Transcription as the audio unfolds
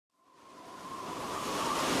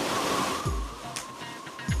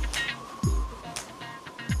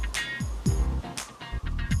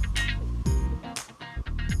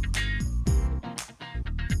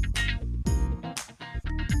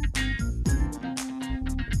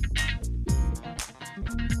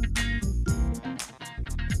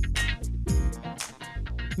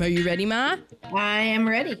Are you ready, Ma? I am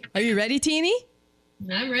ready. Are you ready, Teeny?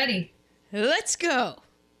 I'm ready. Let's go.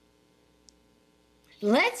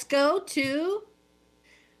 Let's go to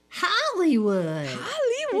Hollywood.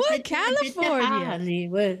 Hollywood, California.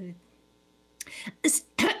 Hollywood.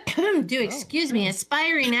 Excuse me.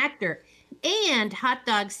 Aspiring actor and hot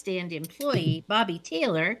dog stand employee Bobby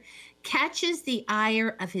Taylor catches the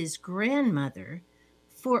ire of his grandmother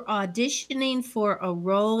for auditioning for a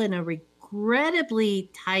role in a regrettably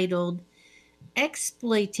titled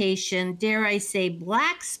exploitation, dare I say,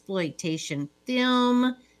 blaxploitation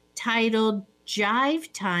film titled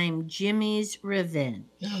Jive Time: Jimmy's Revenge.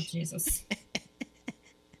 Oh, Jesus.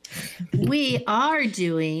 We are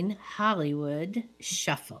doing Hollywood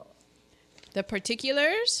Shuffle. The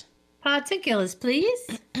particulars? Particulars,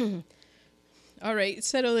 please. All right,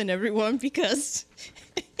 settle in, everyone, because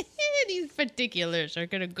these particulars are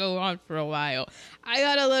going to go on for a while. I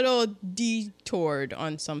got a little detoured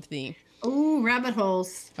on something. Ooh, rabbit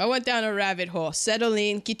holes. I went down a rabbit hole. Settle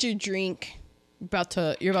in, get your drink.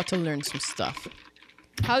 You're about to learn some stuff.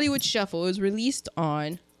 Hollywood Shuffle was released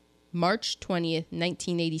on March 20th,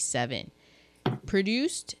 1987.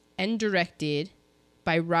 Produced and directed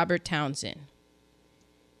by Robert Townsend.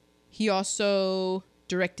 He also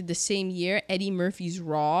directed the same year Eddie Murphy's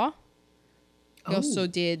Raw. He also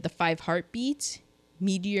did The Five Heartbeats,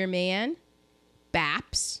 Meteor Man,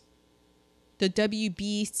 Baps, the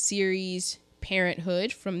WB series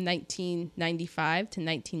Parenthood from 1995 to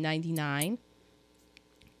 1999,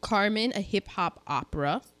 Carmen, a hip-hop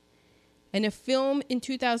opera, and a film in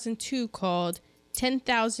 2002 called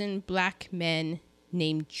 10,000 Black Men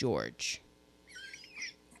Named George.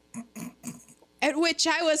 At which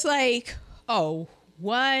I was like, oh,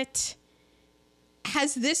 what?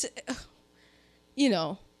 Has this,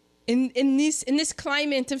 in this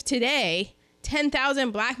climate of today,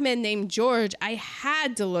 10,000 Black Men Named George, I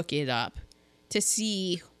had to look it up to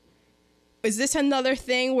see, is this another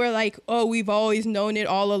thing where like, oh, we've always known it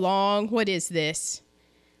all along? What is this?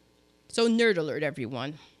 So nerd alert,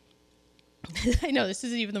 everyone. I know this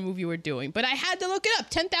isn't even the movie we're doing, but I had to look it up.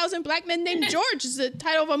 10,000 Black Men Named George is the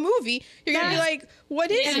title of a movie. You're going to be like,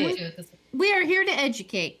 what is it? We are here to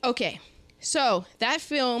educate. Okay, so that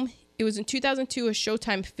film, it was in 2002, a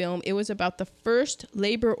Showtime film. It was about the first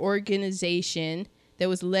labor organization that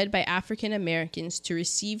was led by African Americans to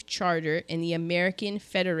receive charter in the American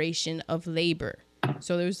Federation of Labor.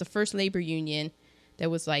 So there was the first labor union that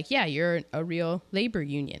was like, yeah, you're a real labor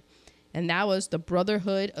union. And that was the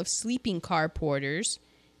Brotherhood of Sleeping Car Porters,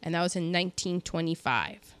 and that was in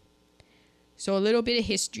 1925. So a little bit of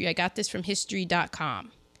history. I got this from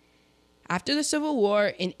history.com. After the Civil War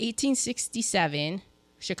in 1867,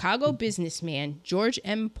 Chicago businessman George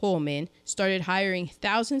M. Pullman started hiring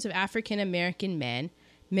thousands of African American men,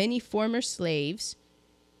 many former slaves,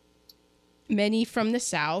 many from the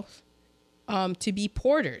South, to be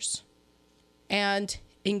porters. And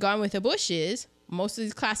in Gone with the Bushes, most of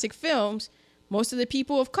these classic films, most of the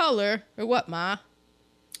people of color are what, Ma?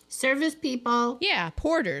 Service people. Yeah,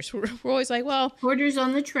 porters. We're always like, well, porters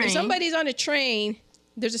on the train. If somebody's on a train,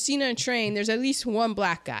 there's a scene on a train, there's at least one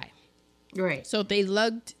black guy. Right. So they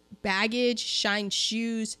lugged baggage, shined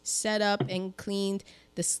shoes, set up and cleaned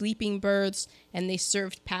the sleeping berths, and they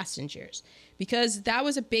served passengers. Because that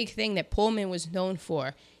was a big thing that Pullman was known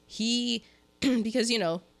for. Because,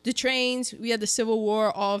 the trains, we had the Civil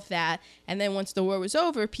War, all of that. And then once the war was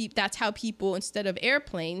over, that's how people, instead of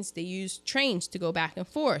airplanes, they used trains to go back and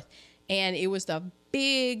forth. And it was the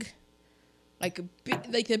big,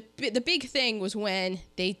 the big thing was when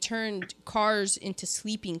they turned cars into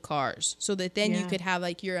sleeping cars so that then you could have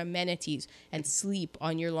your amenities and sleep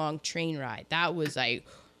on your long train ride. That was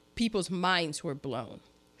people's minds were blown.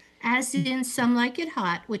 As in Some Like It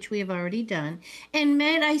Hot, which we have already done. And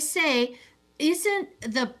may I say, isn't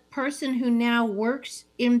the person who now works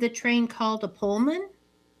in the train called a Pullman?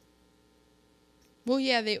 Well,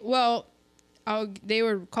 yeah, they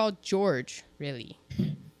were called George, really.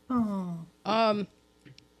 Oh.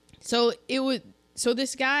 So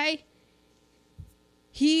this guy,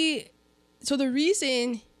 the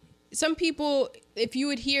reason some people, if you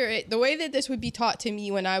would hear it, the way that this would be taught to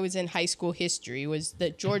me when I was in high school history was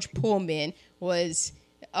that George Pullman was,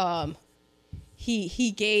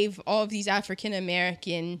 he gave all of these African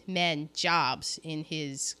American men jobs in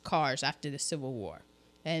his cars after the Civil War.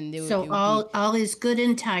 And all is good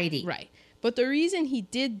and tidy. Right. But the reason he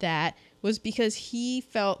did that was because he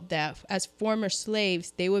felt that as former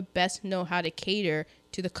slaves, they would best know how to cater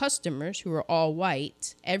to the customers, who were all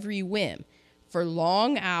white, every whim, for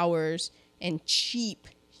long hours and cheap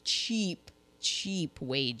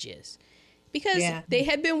wages. because Yeah. they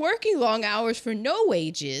had been working long hours for no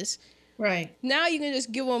wages. Right. Now you can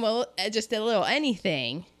just give them just a little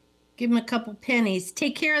anything. Give them a couple pennies.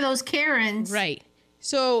 Take care of those Karens. Right.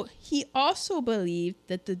 So he also believed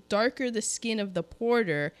that the darker the skin of the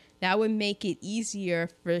porter, that would make it easier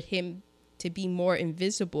for him to be more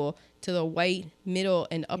invisible to the white middle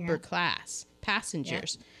and upper class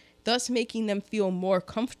passengers, thus making them feel more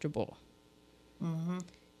comfortable.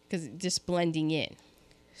 Because just blending in.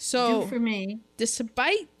 So Do for me.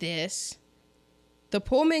 despite this, the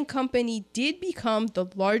Pullman Company did become the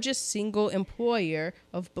largest single employer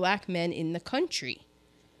of black men in the country.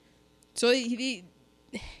 So it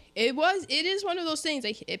is one of those things,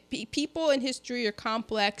 like people in history are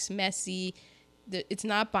complex, messy. It's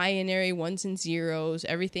not binary, ones and zeros.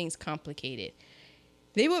 Everything's complicated.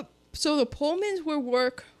 So the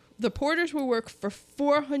Pullmans the porters would work for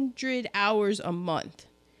 400 hours a month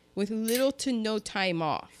with little to no time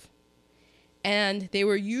off. And they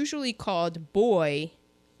were usually called Boy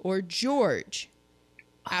or George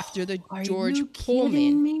after the George you Pullman.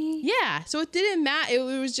 kidding me? Yeah, so it didn't matter.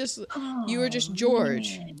 It was just, you were just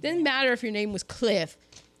George. Man. Didn't matter if your name was Cliff.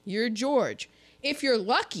 You're George. If you're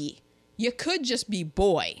lucky, you could just be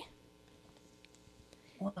Boy.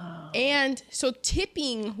 Wow. And so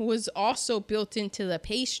tipping was also built into the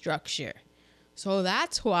pay structure. So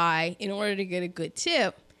that's why, in order to get a good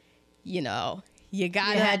tip, you gotta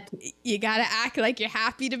act like you're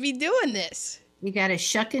happy to be doing this. You got to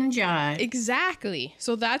shuck and jive. Exactly.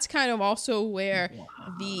 So that's kind of also where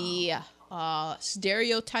the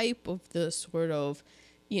stereotype of the sort of,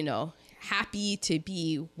 happy to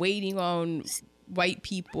be waiting on white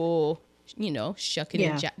people, shucking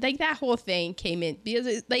and jive. Like that whole thing came in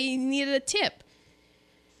because they needed a tip.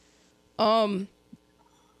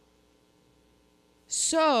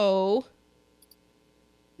 So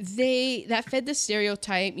that fed the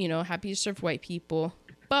stereotype, happy to serve white people.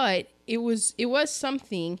 But it was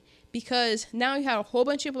something, because now you had a whole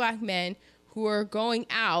bunch of black men who are going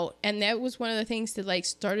out, and that was one of the things that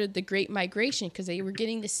started the Great Migration, because they were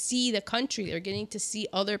getting to see the country, they were getting to see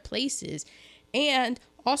other places, and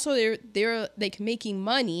also they're like making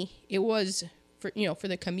money. It was for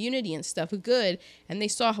the community and stuff good, and they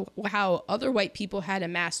saw how other white people had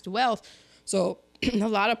amassed wealth, so a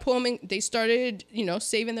lot of Pullman, they started,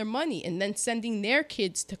 saving their money and then sending their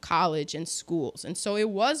kids to college and schools. And so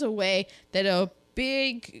it was a way that a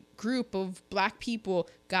big group of black people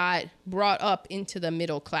got brought up into the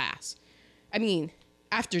middle class. I mean,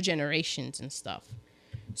 after generations and stuff.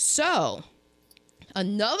 So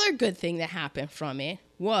another good thing that happened from it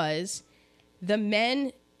was the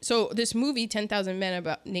men. So this movie, 10,000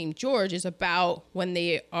 Men named George, is about when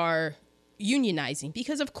they are unionizing,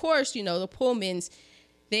 because of course the Pullmans,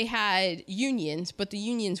 they had unions, but the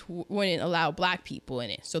unions wouldn't allow black people in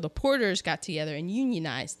it, so the porters got together and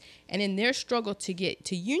unionized. And in their struggle to get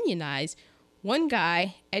to unionize, one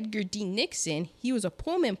guy, Edgar D. Nixon, he was a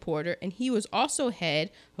Pullman porter, and he was also head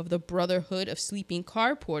of the Brotherhood of Sleeping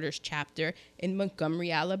Car Porters chapter in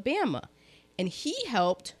Montgomery, Alabama, and he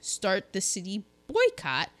helped start the city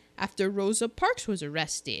boycott after Rosa Parks was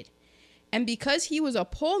arrested. And because he was a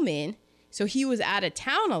Pullman, so he was out of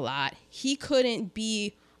town a lot, he couldn't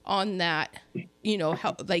be on that,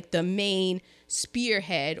 like the main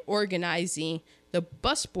spearhead organizing the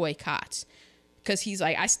bus boycotts. Because he's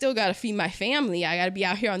like, I still got to feed my family. I got to be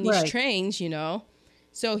out here on these trains,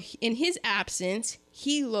 So in his absence,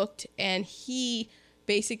 he looked and he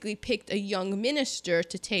basically picked a young minister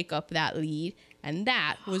to take up that lead. And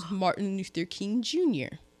that was Martin Luther King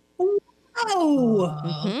Jr. Oh.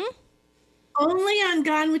 Mm-hmm. Only on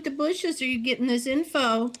Gone with the Bushes are you getting this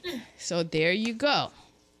info. So there you go.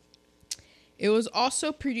 It was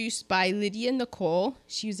also produced by Lydia Nicole.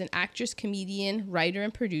 She was an actress, comedian, writer,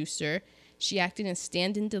 and producer. She acted in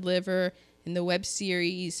Stand and Deliver, in the web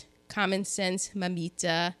series Common Sense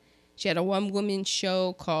Mamita. She had a one-woman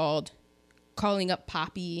show called Calling Up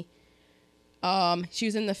Poppy.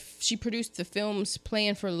 She produced the films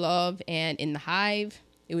Playing for Love and In the Hive.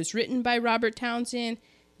 It was written by Robert Townsend.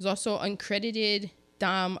 There's also uncredited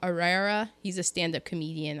Dom Arrera. He's a stand-up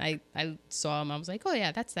comedian. I saw him. I was like, oh,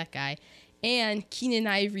 yeah, that's that guy. And Keenan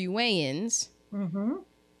Ivory Wayans, who,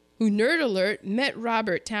 nerd alert, met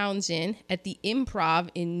Robert Townsend at the Improv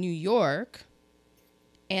in New York.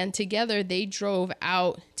 And together they drove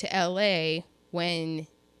out to L.A. when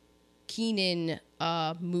Keenan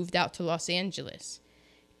moved out to Los Angeles.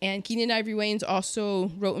 And Keenan Ivory Wayans also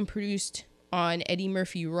wrote and produced on Eddie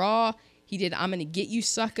Murphy Raw. He did I'm Gonna Get You,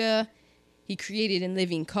 Sucker. He created In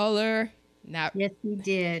Living Color. Yes, he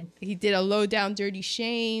did. He did A Low Down Dirty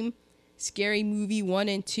Shame, Scary Movie 1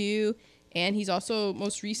 and 2. And he's also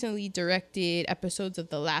most recently directed episodes of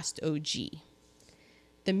The Last OG.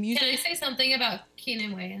 The music. Can I say something about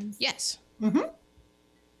Keenan Wayans? Yes. Mm-hmm.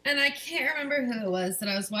 And I can't remember who it was that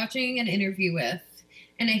I was watching an interview with.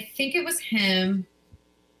 And I think it was him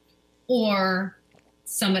or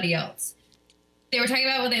somebody else. They were talking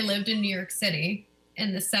about when they lived in New York City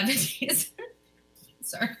in the 70s.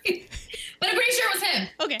 Sorry. But I'm pretty sure it was him.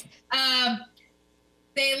 Okay.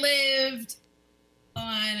 They lived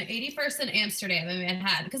on 81st and Amsterdam in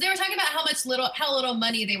Manhattan because they were talking about how little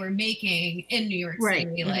money they were making in New York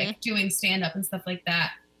City, like doing stand up and stuff like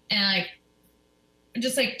that, and like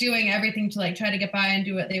just like doing everything to like try to get by and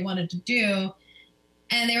do what they wanted to do,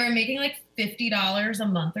 and they were making like $50 a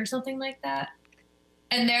month or something like that,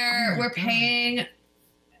 and we're paying.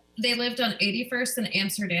 They lived on 81st and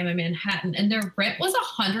Amsterdam in Manhattan, and their rent was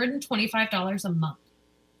 $125 a month.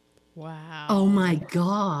 Wow. Oh my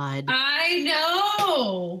God. I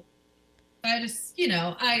know. I just,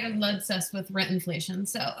 I'm obsessed with rent inflation.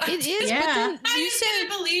 So It is, Yeah. but then I you just said,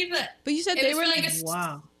 couldn't believe it. but you said It they was were for, like, like, a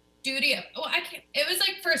Wow. Studio. Well, I can't. It was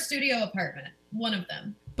like for a studio apartment. One of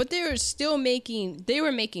them. but they were still making, they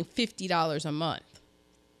were making $50 a month.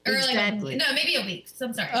 Or Exactly. like maybe a week. So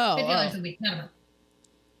I'm sorry. Oh, $50 a week, not a month.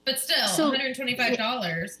 But still, So-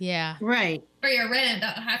 $125 Yeah. Right. for your rent.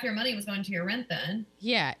 That half your money was going to your rent then.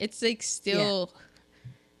 Yeah. It's like still,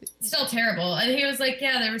 Still terrible. And he was like,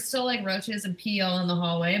 yeah, there were still like roaches and pee all in the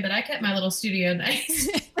hallway, but I kept my little studio nice.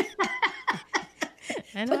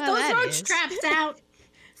 I know Put how those that roach is. traps out.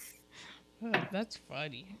 Oh, that's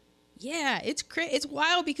funny. Yeah, it's it's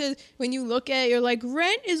wild because when you look at it, you're like,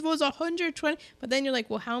 rent was 120, but then you're like,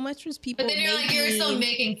 well, how much was people But then you're making? like, you're still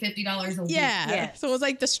making $50 a week. Yeah. Yes. So it's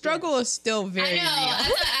like the struggle is still very I know. real. That's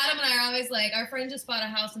what Adam and I are always like. Our friend just bought a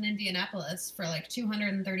house in Indianapolis for like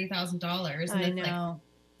 $230,000. And I it's like know.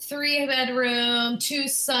 3-bedroom, 2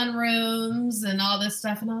 sunrooms, and all this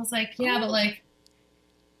stuff. And I was like, yeah, but like,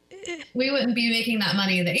 we wouldn't be making that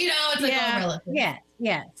money there. It's like Yeah. all relative.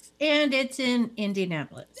 Yes. And it's in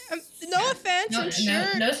Indianapolis. No offense, No, I'm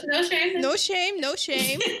sure. no shame. No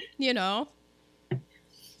shame. You know.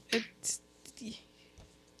 It's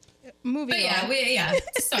moving But on. yeah,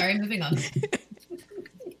 sorry, moving on.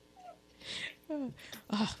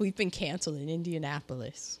 Oh, we've been canceled in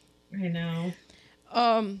Indianapolis. I know.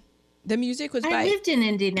 The music was I by lived in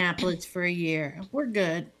Indianapolis for a year. We're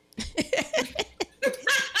good.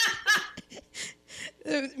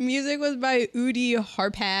 the music was by Udi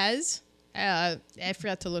Harpaz. I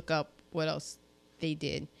forgot to look up what else they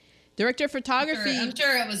did. Director of photography. I'm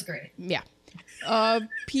sure it was great. Yeah.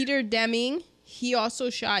 Peter Deming. He also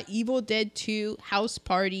shot Evil Dead 2, House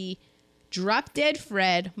Party, Drop Dead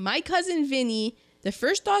Fred, My Cousin Vinny, the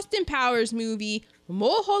first Austin Powers movie,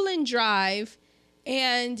 Mulholland Drive,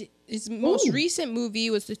 and his most recent movie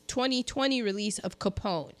was the 2020 release of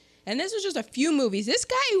Capone. And this was just a few movies. This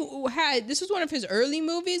guy this was one of his early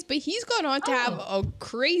movies, but he's gone on to have a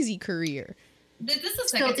crazy career. This is the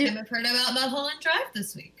second time I've heard about Mulholland Drive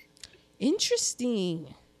this week.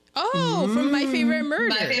 Interesting. Oh, from My Favorite Murder.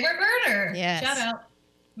 My Favorite Murder. Yes. Shout out.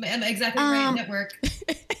 Exactly right network.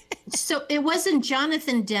 So it wasn't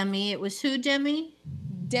Jonathan Demme. It was who Demme?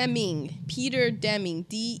 Deming. Peter Deming.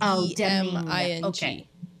 Deming. Okay.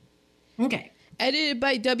 Okay. Edited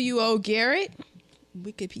by W.O. Garrett.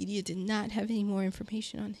 Wikipedia did not have any more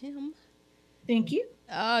information on him. Thank you.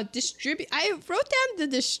 I wrote down the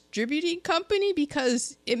distributing company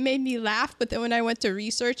because it made me laugh, but then when I went to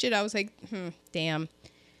research it, I was like, damn.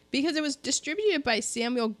 Because it was distributed by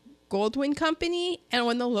Samuel Goldwyn Company, and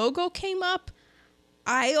when the logo came up,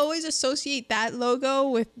 I always associate that logo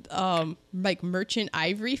with like Merchant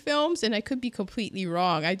Ivory films, and I could be completely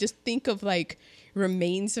wrong. I just think of like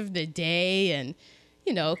Remains of the Day and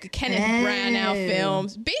Kenneth Branagh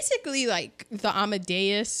films, basically like the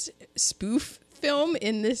Amadeus spoof film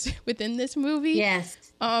within this movie. Yes.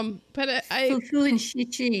 But Fufu and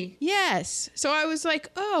Shichi. yes. So I was like,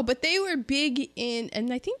 oh, but they were big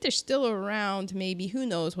and I think they're still around. Maybe, who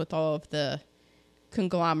knows, with all of the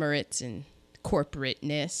conglomerates and corporate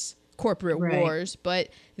wars. But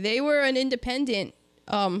they were an independent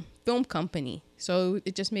film company, so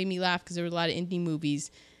it just made me laugh because there were a lot of indie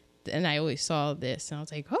movies. And I always saw this, and I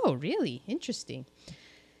was like, oh, really? Interesting.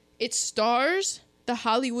 It stars the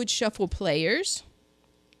Hollywood Shuffle Players,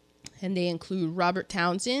 and they include Robert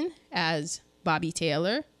Townsend as Bobby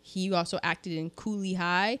Taylor. He also acted in Cooley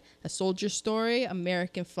High, A Soldier Story,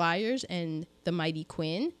 American Flyers, and The Mighty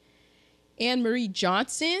Quinn. Anne Marie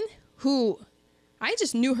Johnson, who I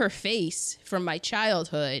just knew her face from my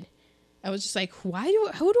childhood. I was just like, how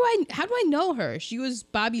do I know her? She was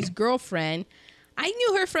Bobby's girlfriend. I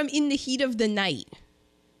knew her from In the Heat of the Night.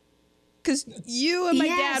 because you and my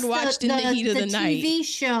dad watched In the Heat of the Night. The TV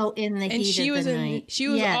show In the Heat of the Night. She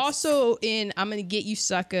was also in I'm Gonna Get You,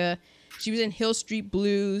 Sucker. She was in Hill Street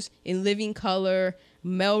Blues, in Living Color,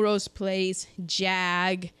 Melrose Place,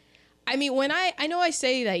 Jag. I mean, when I know I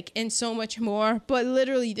say like and so much more, but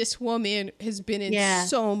literally this woman has been in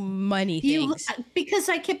so many things. Because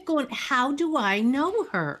I kept going, how do I know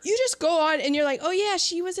her? You just go on and you're like, oh yeah,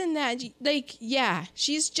 she was in that. Like, yeah,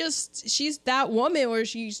 she's that woman where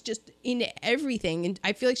she's just in everything. And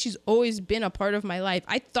I feel like she's always been a part of my life.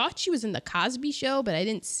 I thought she was in the Cosby Show, but I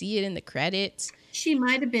didn't see it in the credits. She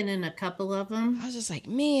might have been in a couple of them. I was just like,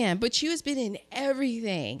 man, but she has been in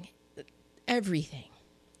everything. Everything.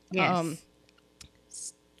 Yes.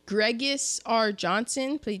 Gregis R.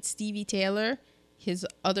 Johnson played Stevie Taylor. His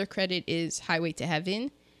other credit is Highway to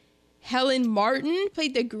Heaven. Helen Martin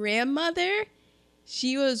played the grandmother.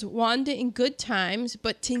 She was Wanda in Good Times,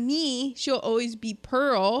 but to me, she'll always be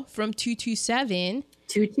Pearl from 227.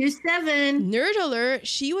 227. Nerd alert,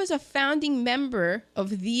 she was a founding member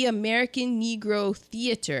of the American Negro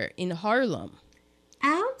Theater in Harlem.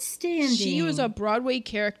 Outstanding. She was a Broadway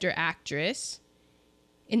character actress.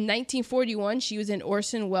 In 1941, she was in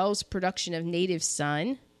Orson Welles' production of Native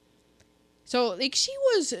Son. So, like,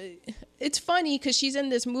 it's funny because she's in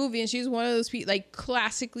this movie and she's one of those people, like,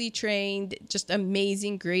 classically trained, just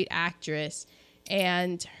amazing, great actress.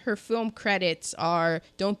 And her film credits are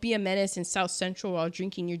Don't Be a Menace in South Central While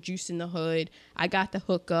Drinking Your Juice in the Hood, I Got the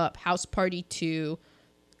Hookup, House Party 2.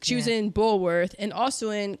 She was in Bulworth and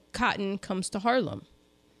also in Cotton Comes to Harlem.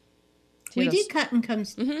 We did Cotton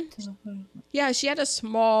Comes to Harlem. Yeah, she had a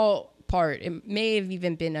small part. It may have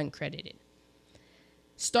even been uncredited.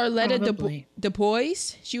 Starletta Du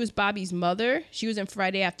Bois, she was Bobby's mother. She was in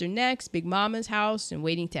Friday After Next, Big Mama's House, and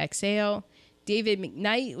Waiting to Exhale. David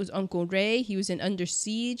McKnight was Uncle Ray. He was in Under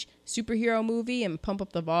Siege, superhero movie, and Pump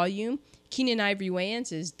Up the Volume. Keenan Ivory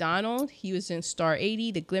Wayans is Donald. He was in Star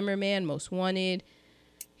 80, The Glimmer Man, Most Wanted.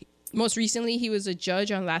 Most recently, he was a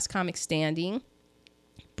judge on Last Comic Standing.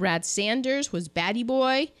 Brad Sanders was Batty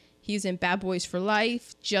Boy. He was in Bad Boys for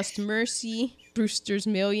Life, Just Mercy, Brewster's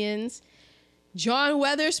Millions. John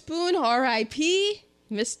Weatherspoon, R.I.P.,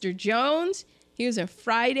 Mr. Jones. He was in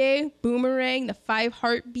Friday, Boomerang, The Five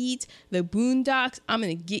Heartbeats, The Boondocks, I'm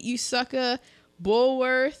Gonna Get You, Sucker,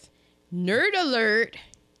 Bulworth. Nerd alert,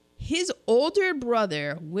 his older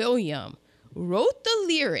brother, William, wrote the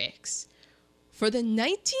lyrics for the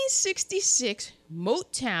 1966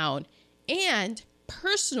 Motown and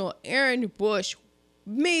personal Aaron Bush,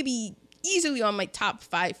 maybe easily on my top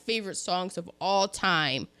 5 favorite songs of all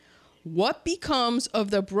time, What Becomes of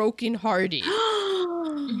the Brokenhearted.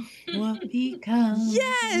 What becomes?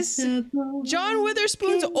 Yes, John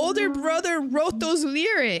Witherspoon's older brother wrote those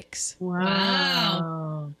lyrics.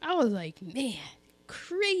 Wow. I was like, man,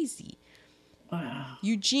 crazy. Wow.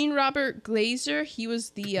 Eugene Robert Glazer, he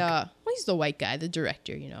was he's the white guy, the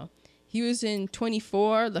director, you know. He was in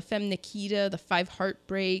 24, La Femme Nikita, The Five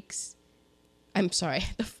Heartbreaks. I'm sorry,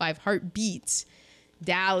 The Five Heartbeats,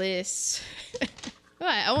 Dallas. Oh,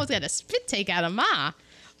 I almost got a spit take out of Ma.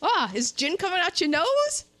 Oh, is gin coming out your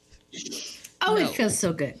nose? Oh, no. It feels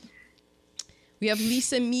so good. We have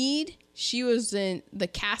Lisa Mead. She was in The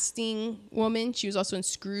Casting Woman. She was also in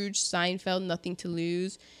Scrooge, Seinfeld, Nothing to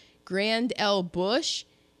Lose. Grand L. Bush.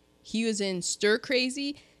 He was in Stir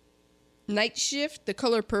Crazy, Night Shift, The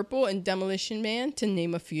Color Purple, and Demolition Man, to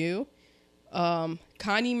name a few.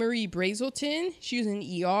 Connie Marie Brazelton. She was in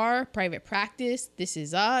ER, Private Practice, This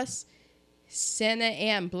Is Us. Senna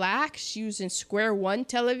Ann Black. She was in Square One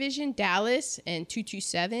Television, Dallas, and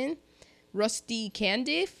 227. Rusty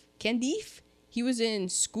Candif. He was in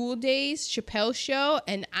School Days, Chappelle Show,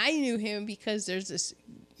 and I knew him because there's this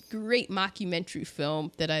great mockumentary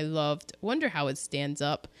film that I loved. Wonder how it stands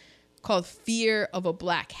up, called Fear of a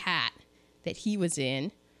Black Hat, that he was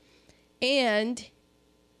in. And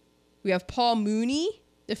we have Paul Mooney,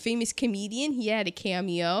 the famous comedian. He had a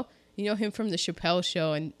cameo. You know him from the Chappelle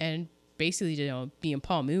Show and basically, you know, being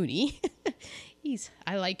Paul Mooney.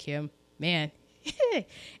 I like him, man.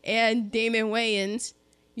 And Damon Wayans,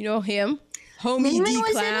 you know him, Homie Damon D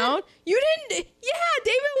Clown. You didn't? Yeah,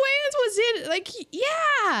 Damon Wayans was in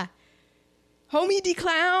yeah. Homie D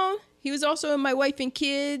Clown. He was also in My Wife and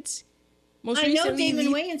Kids. I know Damon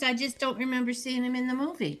Wayans. I just don't remember seeing him in the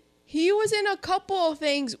movie. He was in a couple of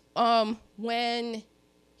things. When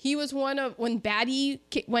he was when Batty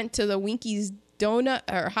went to the Winky's donut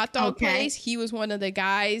or hot dog place, he was one of the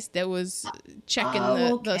guys that was checking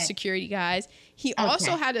the security guys. He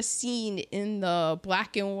also had a scene in the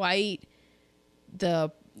black and white,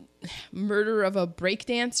 the murder of a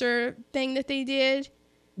breakdancer thing that they did.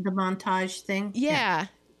 The montage thing? Yeah.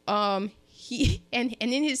 and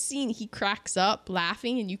in his scene he cracks up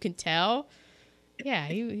laughing, and you can tell. Yeah,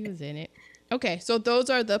 he was in it. Okay, so those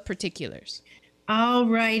are the particulars. All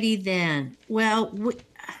righty then. Well,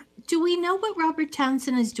 do we know what Robert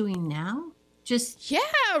Townsend is doing now? Yeah,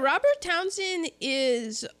 Robert Townsend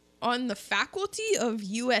is on the faculty of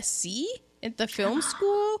USC at the film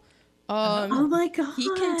school. Oh my God. He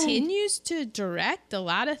continues to direct a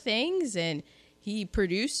lot of things, and he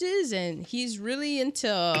produces, and he's really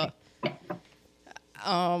into,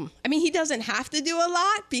 I mean, he doesn't have to do a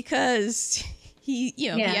lot because he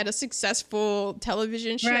had a successful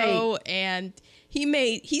television show, and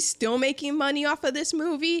he's still making money off of this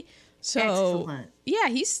movie. So excellent. Yeah,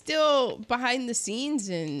 he's still behind the scenes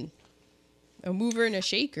and a mover and a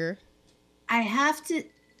shaker. I have to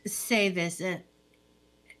say this.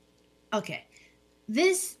 Okay.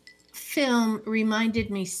 This film reminded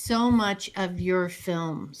me so much of your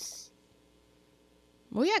films.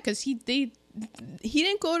 Well, yeah, because he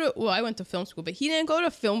didn't go to, well, I went to film school, but he didn't go to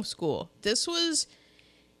film school. This was,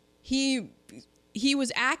 he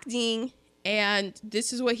was acting, and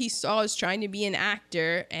this is what he saw as trying to be an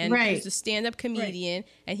actor, and he was a stand-up comedian,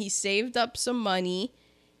 and he saved up some money,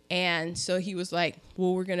 and so he was like,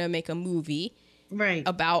 well, we're going to make a movie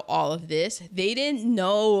about all of this. They didn't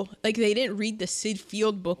know, like, they didn't read the Sid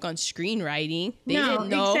Field book on screenwriting. They didn't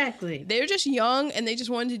know. Exactly. They were just young, and they just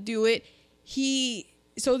wanted to do it.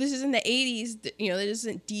 So this is in the 80s, there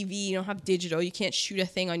isn't DV, you don't have digital, you can't shoot a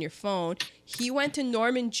thing on your phone. He went to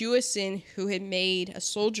Norman Jewison, who had made A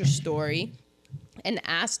Soldier Story, and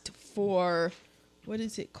asked for, what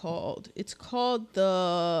is it called? It's called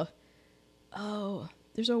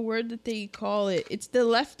there's a word that they call it. It's the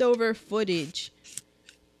leftover footage.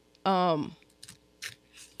 So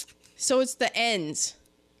it's the ends.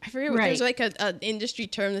 I forget what, there's like an industry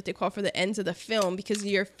term that they call for the ends of the film, because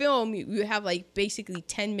your film, you have like basically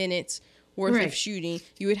 10 minutes worth of shooting.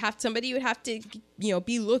 Somebody would have to,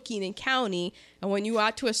 be looking and counting. And when you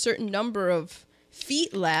got to a certain number of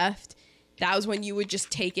feet left, that was when you would just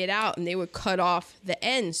take it out and they would cut off the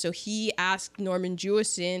ends. So he asked Norman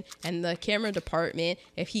Jewison and the camera department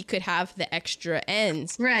if he could have the extra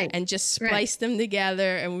ends and just splice them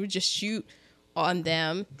together, and we would just shoot on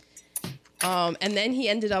them. And then he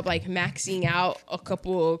ended up like maxing out a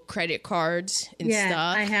couple of credit cards and stuff. Yeah,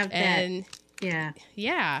 I have that.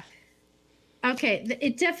 Yeah. Okay,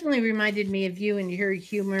 it definitely reminded me of you and your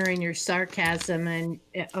humor and your sarcasm. And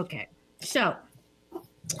okay, so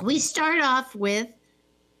we start off with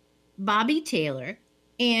Bobby Taylor,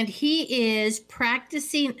 and he is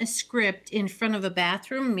practicing a script in front of a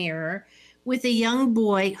bathroom mirror with a young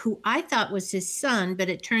boy who I thought was his son, but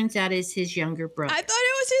it turns out is his younger brother. I thought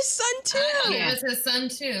it was his son too. I thought it was his son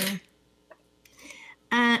too.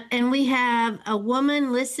 And we have a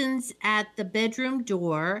woman listens at the bedroom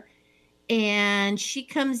door, and she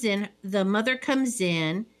comes in. The mother comes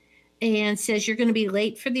in and says, "You're going to be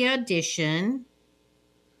late for the audition."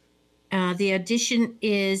 The audition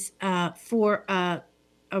is for a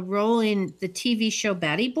role in the TV show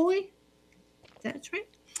Batty Boy. That's right.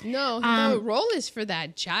 No, the role is for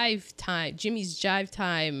that Jive Time, Jimmy's Jive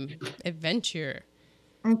Time adventure.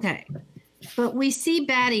 Okay. But we see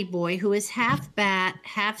Batty Boy, who is half bat,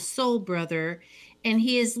 half soul brother, and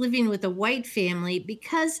he is living with a white family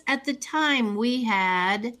because at the time we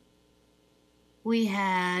had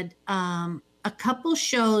a couple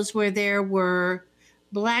shows where there were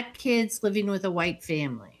black kids living with a white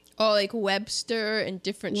family. Oh, like Webster and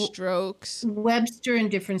Different Strokes. Webster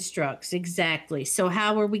and Different Strokes, exactly. So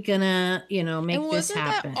how are we gonna, make this happen? And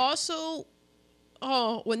wasn't that also,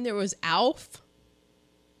 when there was Alf?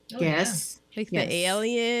 Yes. Yeah. Like the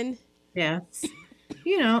alien? Yes.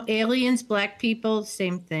 Aliens, black people,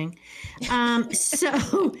 same thing.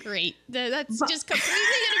 So great. That's just completely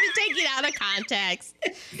going to be taken out of context.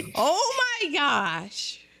 Oh my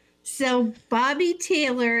gosh. So Bobby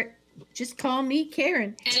Taylor, just call me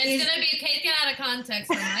Karen. And it's going to be taken out of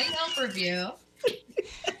context in my Yelp review.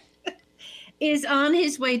 Is on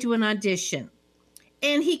his way to an audition.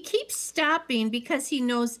 And he keeps stopping because he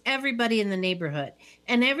knows everybody in the neighborhood.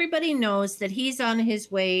 And everybody knows that he's on his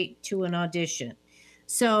way to an audition.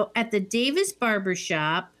 So at the Davis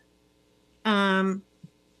Barbershop,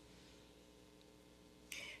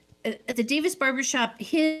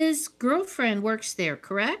 his girlfriend works there,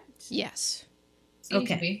 correct? Yes.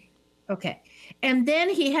 Okay. And then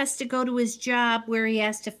he has to go to his job where he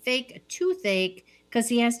has to fake a toothache because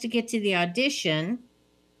he has to get to the audition.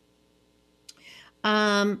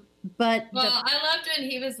 I loved when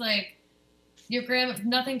he was like,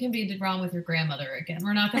 nothing can be wrong with your grandmother again.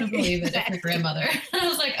 We're not going to believe it if your grandmother. I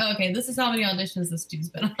was like, oh, okay, this is how many auditions this dude's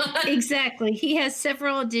been on. Exactly. He has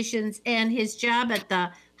several auditions, and his job at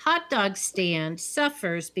the hot dog stand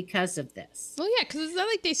suffers because of this. Well, yeah, because it's not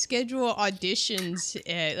like they schedule auditions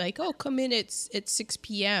at like, oh, come in at 6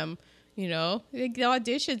 p.m., you know? Like, the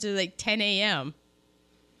auditions are like 10 a.m.,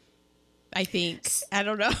 I think. I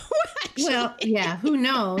don't know. Well, yeah, who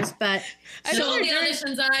knows? But I know the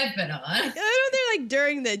auditions I've been on. I know they're like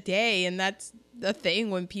during the day, and that's the thing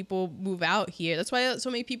when people move out here. That's why so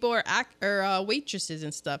many people are waitresses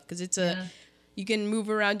and stuff, because it's you can move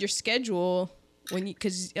around your schedule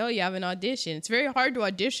because you have an audition. It's very hard to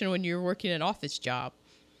audition when you're working an office job.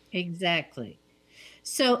 Exactly.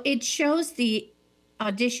 So it shows the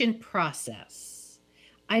audition process.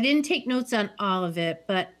 I didn't take notes on all of it,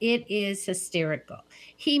 but it is hysterical.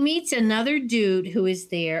 He meets another dude who is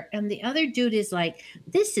there, and the other dude is like,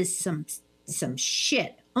 this is some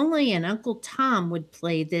shit. Only an Uncle Tom would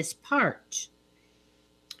play this part.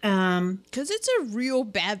 Because it's a real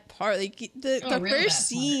bad part. Like the first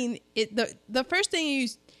scene, the first thing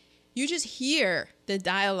you just hear the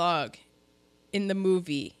dialogue in the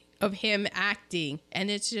movie of him acting, and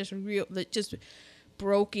it's just just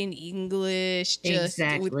broken English, just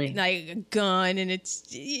exactly. with like a gun, and it's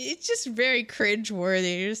just very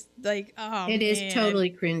cringeworthy. Just like, oh, it is totally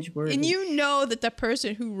cringeworthy. And you know that the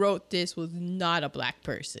person who wrote this was not a black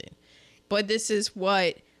person, but this is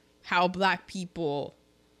how black people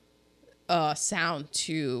sound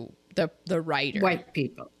to the writer. White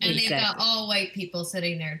people, and exactly. They've got all white people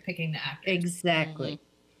sitting there picking the actors. Exactly.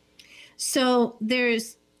 Mm-hmm.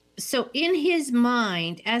 So in his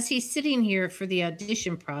mind, as he's sitting here for the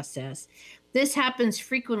audition process, this happens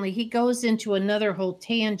frequently. He goes into another whole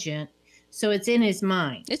tangent, so it's in his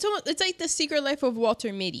mind. It's like The Secret Life of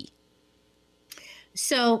Walter Mitty.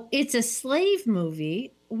 So it's a slave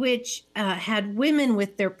movie, which had women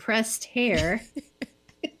with their pressed hair.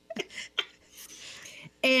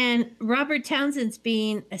 And Robert Townsend's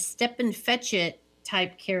being a Stepin Fetchit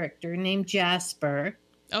type character named Jasper.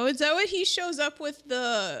 Oh, is that what he shows up with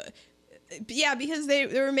Yeah, because they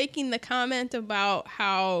were making the comment about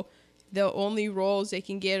how the only roles they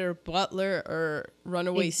can get are butler or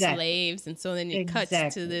runaway slaves, and so then it cuts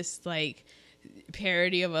to this like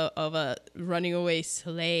parody of a running away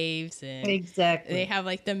slaves, and they have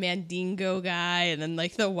like the Mandingo guy, and then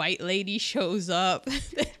like the white lady shows up,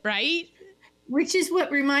 right? Which is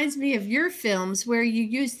what reminds me of your films, where you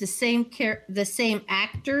use the same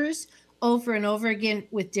actors over and over again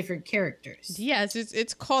with different characters. Yes,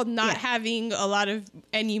 it's called not having a lot of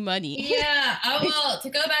any money. Yeah. Well, to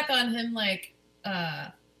go back on him, like,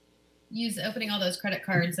 opening all those credit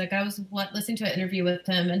cards. Like, I was listening to an interview with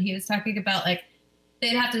him, and he was talking about like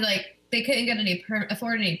they'd have to like they couldn't get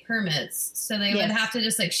afford any permits, so they would have to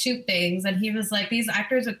just like shoot things. And he was like, these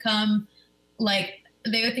actors would come, like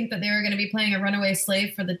they would think that they were going to be playing a runaway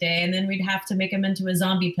slave for the day, and then we'd have to make him into a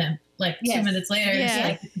zombie pimp. Like 2 minutes later, just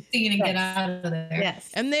like singing and get out of there. Yes.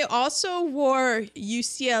 And they also wore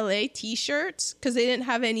UCLA T-shirts because they didn't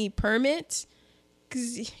have any permits.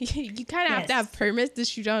 Because you kind of have to have permits to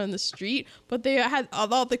shoot out on the street. But they had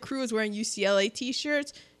all the crew was wearing UCLA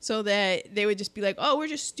T-shirts so that they would just be like, "Oh, we're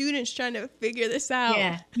just students trying to figure this out."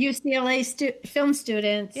 Yeah, UCLA film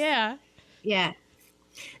students. Yeah. Yeah.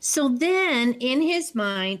 So then, in his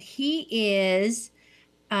mind, he is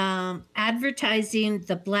advertising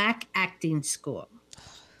the Black Acting School.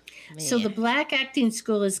 So the Black Acting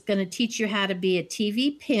School is going to teach you how to be a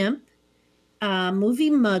TV pimp, a movie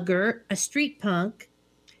mugger, a street punk.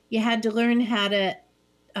 You had to learn how to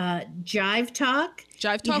jive talk.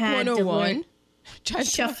 Jive Talk 101.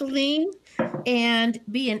 Shuffling, and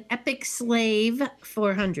be an epic slave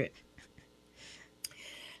 400.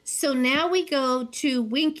 So now we go to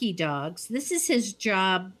Winky Dogs. This is his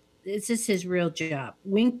job. This is his real job,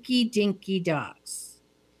 Winky Dinky Dogs.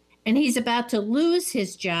 And he's about to lose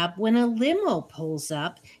his job when a limo pulls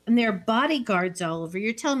up and there are bodyguards all over.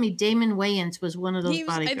 You're telling me Damon Wayans was one of those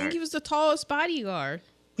bodyguards? I think he was the tallest bodyguard.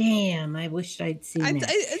 Damn, I wished I'd seen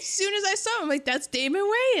that. As soon as I saw him, I'm like, that's Damon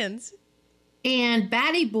Wayans. And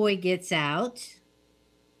Batty Boy gets out.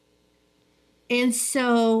 And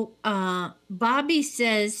so Bobby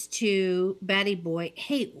says to Batty Boy,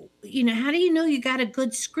 hey, how do you know you got a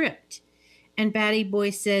good script? And Batty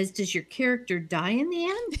Boy says, does your character die in the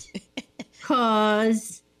end?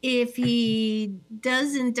 Because if he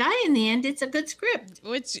doesn't die in the end, it's a good script.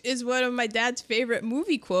 Which is one of my dad's favorite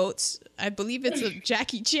movie quotes. I believe it's of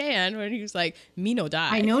Jackie Chan when he was like, me no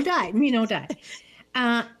die. I no die. Me no die.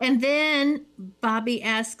 And then Bobby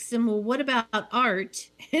asks him, well, what about art?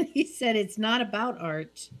 And he said, it's not about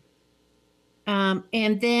art.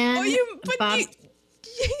 And then Oh, you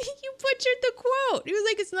butchered the quote. He was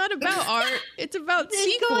like, it's not about art. It's about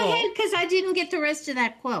sequel. Go ahead, because I didn't get the rest of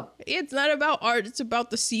that quote. It's not about art. It's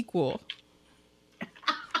about the sequel.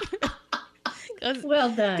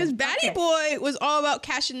 Well done. Because Batty Boy was all about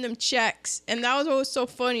cashing them checks. And that was what was so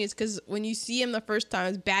funny is because when you see him the first time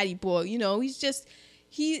as Batty Boy, you know, he's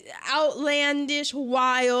outlandish,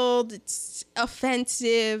 wild, it's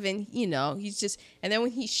offensive, and, you know, and then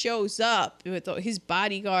when he shows up with his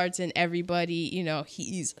bodyguards and everybody, you know,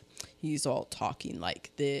 he's all talking like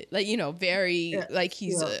the, like, you know, very, like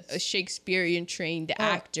he's a Shakespearean trained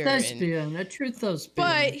actor. A true thespian.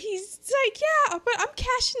 But he's like, yeah, but I'm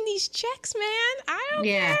cashing these checks, man. I don't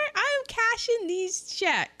care. I'm cashing these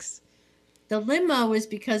checks. The limo is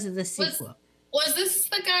because of the sequel. Was this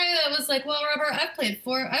the guy that was like, well, Robert, I've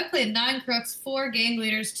played 9 crooks, 4 gang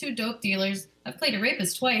leaders, 2 dope dealers. I've played a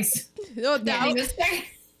rapist twice. No, that was the guy.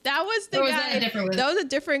 That was a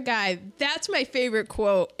different guy. That's my favorite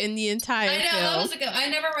quote in the entire film. I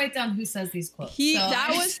never write down who says these quotes.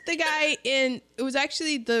 Was the guy it was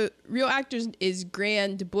actually the real actor is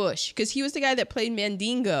Grand Bush, because he was the guy that played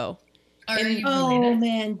Mandingo.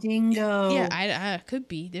 Mandingo. Yeah, I could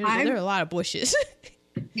be. There are a lot of Bushes.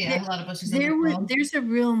 Yeah, a lot of Bushes. There's a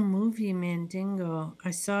real movie, Mandingo.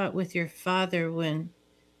 I saw it with your father when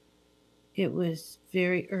it was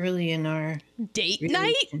very early in our date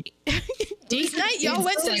night. Date night, y'all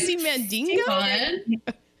went to see Mandingo.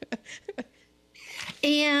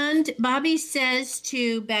 And Bobby says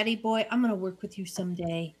to Batty Boy, "I'm going to work with you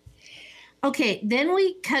someday." Okay, then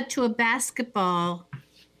we cut to a basketball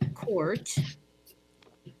court.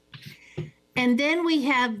 And then we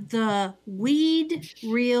have the Weed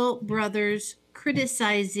Real brothers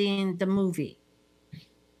criticizing the movie.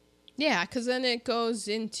 Yeah, because then it goes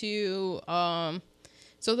into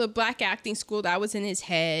so the black acting school that was in his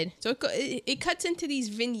head. So it cuts into these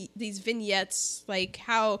vignettes, like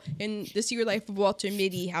how in The Secret Life of Walter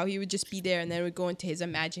Mitty, how he would just be there and then it would go into his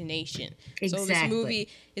imagination. Exactly. So this movie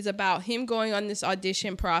is about him going on this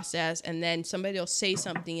audition process, and then somebody will say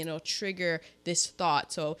something and it'll trigger this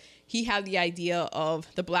thought. So he had the idea of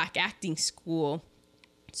the black acting school.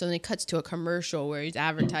 So then it cuts to a commercial where he's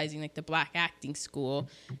advertising like the black acting school.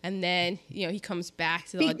 And then, you know, he comes back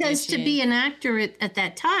to the audition. Because to be an actor at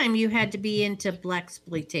that time, you had to be into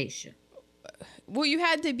blaxploitation. Well, you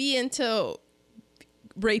had to be into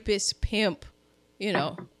rapist, pimp, you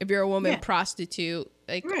know, if you're a woman, prostitute,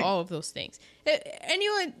 like all of those things.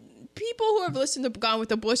 People who have listened to Gone with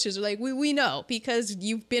the Bushes are like, we know because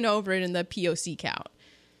you've been over it in the POC count.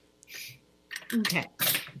 Okay.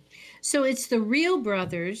 So it's the Real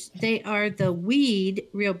Brothers. They are the Weed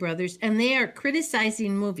Real Brothers, and they are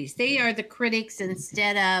criticizing movies. They are the critics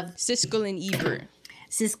instead of Siskel and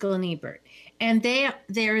Ebert. And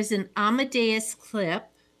there is an Amadeus clip,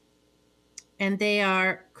 and they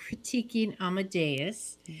are critiquing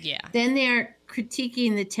Amadeus. Yeah. Then they are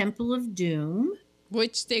critiquing the Temple of Doom.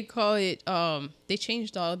 Which they call it, they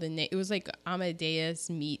changed all the name. It was like Amadeus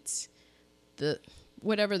meets the...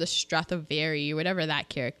 whatever the Stradivari, whatever that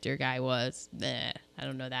character guy was. I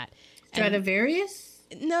don't know that. Stradivarius?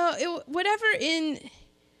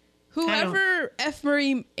 Whoever F.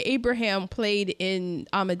 Murray Abraham played in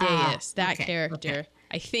Amadeus, character,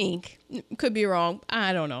 I think. Could be wrong.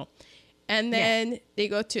 I don't know. And then they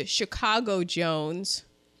go to Chicago Jones,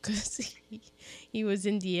 because he was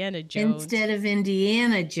Indiana Jones. Instead of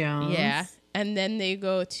Indiana Jones. Yeah. And then they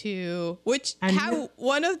go to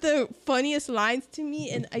one of the funniest lines to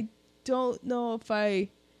me, and I don't know if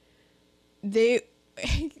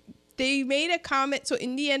they made a comment. So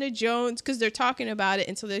Indiana Jones, because they're talking about it,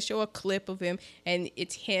 and so they show a clip of him, and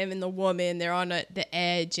it's him and the woman. They're on the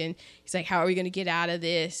edge, and he's like, "How are we gonna get out of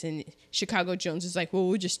this?" And Chicago Jones is like, "Well,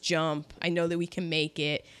 we'll just jump. I know that we can make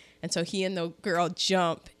it." And so he and the girl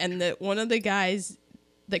jump, and one of the guys,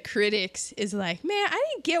 the critics, is like, "Man, I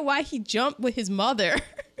didn't get why he jumped with his mother."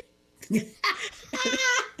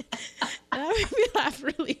 That made me laugh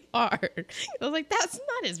really hard. I was like, that's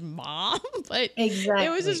not his mom, but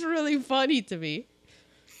it was just really funny to me.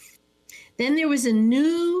 Then there was a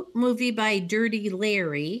new movie by Dirty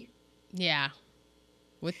Larry. Yeah.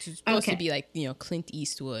 Which is supposed to be like, you know, Clint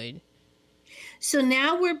Eastwood. So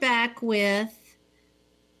now we're back with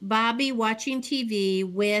Bobby watching TV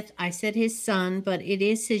with, I said his son, but it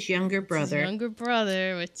is his younger brother. His younger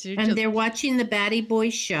brother. And they're watching the Batty Boy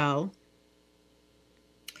show.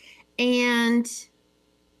 And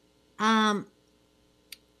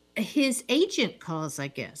his agent calls, I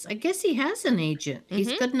guess. I guess he has an agent. Mm-hmm.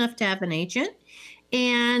 He's good enough to have an agent.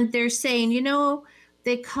 And they're saying, you know,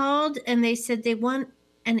 they called and they said they want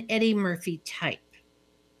an Eddie Murphy type.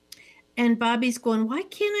 And Bobby's going, why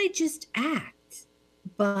can't I just act?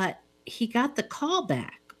 But he got the call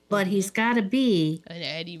back. But he's got to be An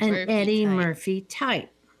Eddie Murphy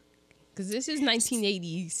type. Because this is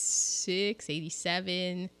 1986,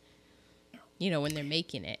 87, when they're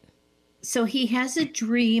making it. So he has a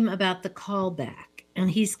dream about the callback,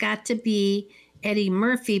 and he's got to be Eddie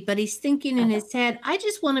Murphy, but he's thinking in his head, I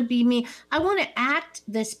just want to be me. I want to act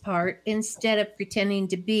this part instead of pretending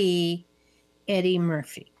to be Eddie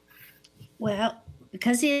Murphy. Well,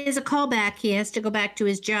 because he has a callback, he has to go back to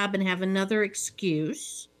his job and have another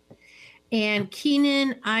excuse. And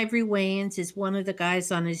Keenan Ivory Wayans is one of the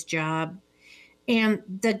guys on his job. And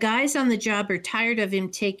the guys on the job are tired of him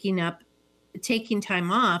taking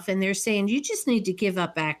time off, and they're saying, you just need to give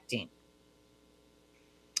up acting.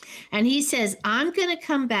 And he says, I'm going to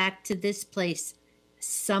come back to this place,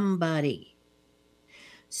 somebody.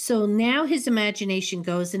 So now his imagination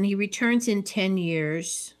goes, and he returns in 10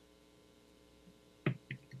 years.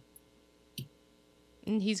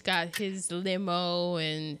 And he's got his limo,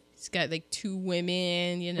 and he's got like 2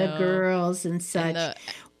 women, The girls and such.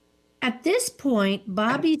 At this point,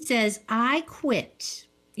 Bobby says, I quit.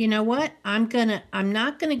 You know what? I'm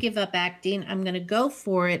not gonna give up acting. I'm gonna go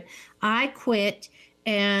for it. I quit.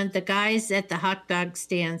 And the guys at the hot dog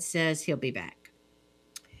stand says he'll be back.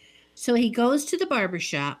 So he goes to the barber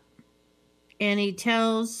shop, and he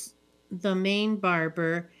tells the main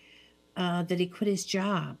barber that he quit his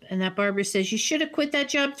job. And that barber says, you should have quit that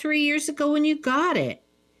job 3 years ago when you got it.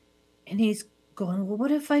 And he's going, well,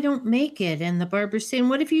 what if I don't make it? And the barber's saying,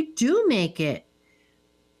 what if you do make it?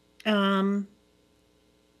 Ain't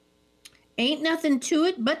nothing to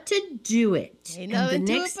it but to do it. Ain't nothing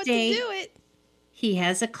to it but to do it. He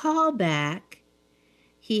has a call back.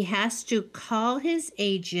 He has to call his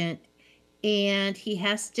agent, and he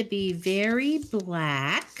has to be very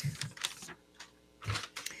black.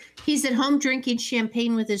 He's at home drinking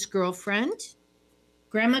champagne with his girlfriend.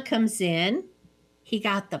 Grandma comes in. He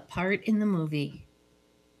got the part in the movie.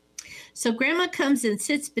 So Grandma comes and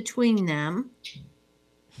sits between them.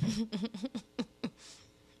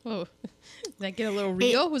 Oh, did that get a little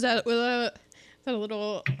real? Was that a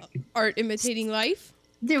little art imitating life?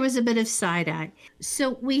 There was a bit of side eye.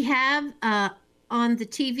 So we have on the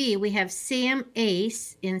TV, we have Sam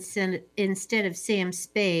Ace instead of Sam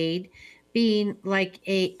Spade being like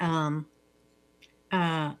a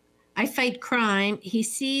I fight crime. He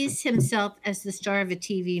sees himself as the star of a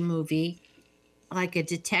TV movie, like a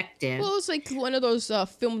detective. Well, it's like one of those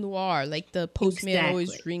film noir, like the postman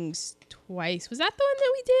always rings twice. Was that the one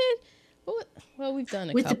that we did? Well, we've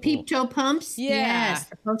done a with couple. the peep toe pumps. Yeah. Yes,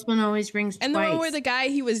 the postman always rings and twice. And the one where the guy,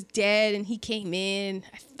 he was dead and he came in.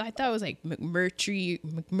 I thought it was like McMurtry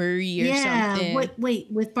or something. Wait,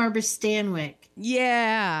 with Barbara Stanwyck.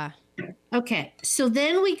 Yeah. Okay, so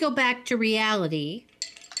then we go back to reality.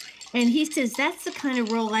 And he says, that's the kind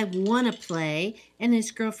of role I want to play. And his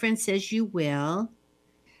girlfriend says, you will.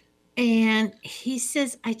 And he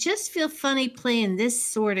says, I just feel funny playing this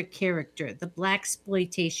sort of character, the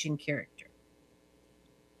blaxploitation character.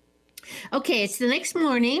 Okay, it's the next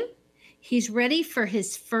morning. He's ready for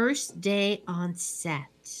his first day on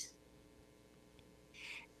set.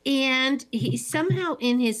 And he's somehow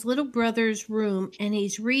in his little brother's room, and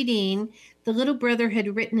he's reading. The little brother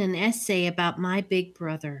had written an essay about my big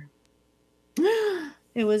brother.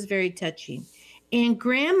 It was very touching. And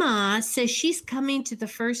Grandma says she's coming to the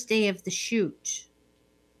first day of the shoot.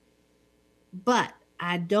 But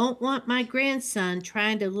I don't want my grandson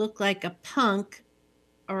trying to look like a punk,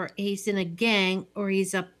 or he's in a gang, or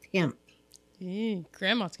he's a pimp.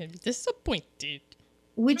 Grandma's going to be disappointed.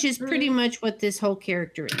 Which is pretty much what this whole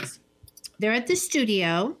character is. They're at the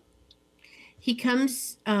studio. He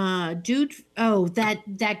comes, that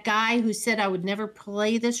guy who said I would never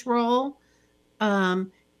play this role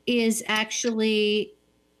is actually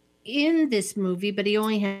in this movie, but he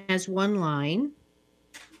only has one line.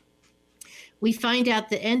 We find out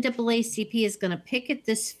the NAACP is going to picket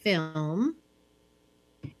this film.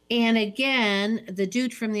 And again, the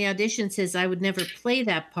dude from the audition says, I would never play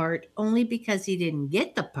that part, only because he didn't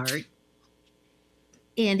get the part.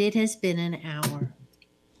 And it has been an hour.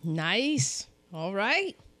 Nice. All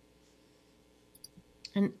right.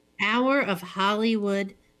 An hour of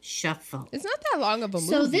Hollywood shuffle. It's not that long of a movie.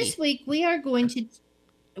 So this week we are going to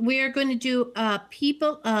do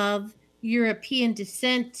people of European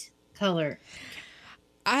descent color.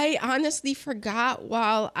 I honestly forgot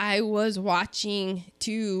while I was watching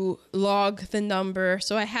to log the number,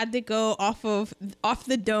 so I had to go off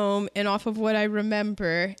the dome and off of what I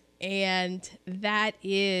remember, and that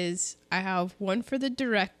is I have one for the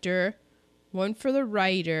director, one for the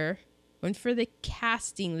writer, one for the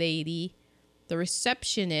casting lady, the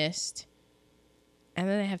receptionist, and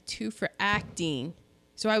then I have 2 for acting.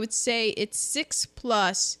 So I would say it's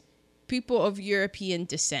 6+ people of European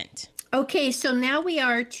descent. Okay, so now we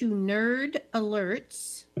are to nerd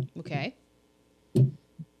alerts. Okay.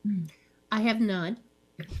 I have none.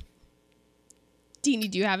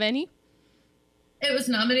 Deanie, do you have any? It was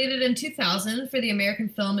nominated in 2000 for the American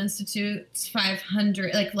Film Institute's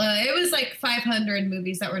 500. It was like 500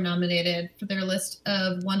 movies that were nominated for their list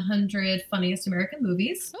of 100 funniest American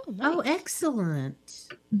movies. Oh, nice. Oh, excellent.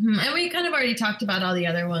 Mm-hmm. And we kind of already talked about all the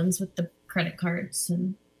other ones with the credit cards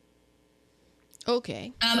and.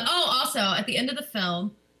 Okay. Also, at the end of the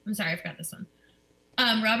film, I'm sorry, I forgot this one.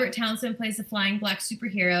 Robert Townsend plays a flying black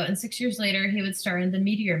superhero, and 6 years later, he would star in The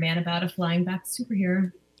Meteor Man about a flying black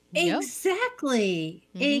superhero. Yep. Exactly.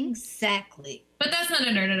 Mhm. Exactly. But that's not a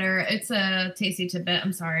nerd alert. It's a tasty tidbit.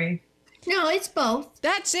 I'm sorry. No, it's both.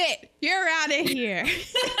 That's it. You're out of here.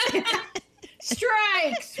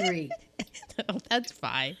 Strike 3. No, that's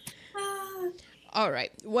fine. All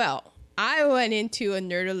right. Well, I went into a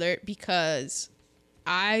nerd alert because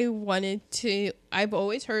I've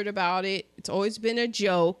always heard about it. It's always been a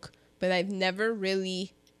joke, but I've never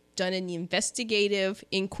really done an investigative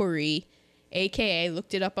inquiry, aka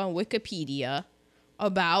looked it up on Wikipedia,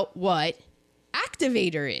 about what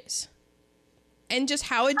activator is and just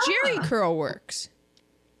how a Jerry curl works.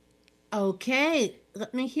 Okay,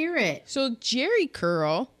 let me hear it. So Jerry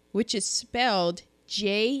curl, which is spelled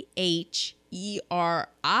Jheri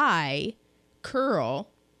curl,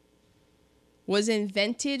 was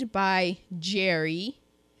invented by Jerry,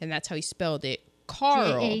 and that's how he spelled it,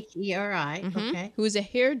 Carl. Jheri. Mhm. Okay. Who was a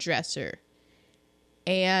hairdresser.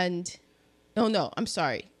 And, I'm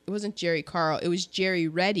sorry. It wasn't Jerry Carl. It was Jerry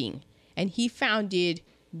Redding. And he founded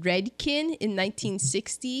Redken in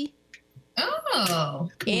 1960. Oh,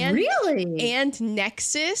 Really? And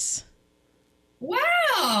Nexus.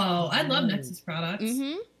 wow. I love Nexus products.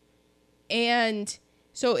 Mm-hmm. And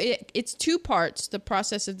so it's 2 parts, the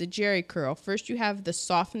process of the Jerry curl. First, you have the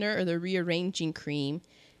softener or the rearranging cream,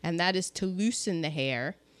 and that is to loosen the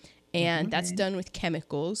hair. And that's done with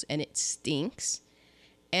chemicals, and it stinks.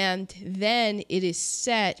 And then it is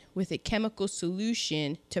set with a chemical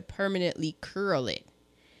solution to permanently curl it.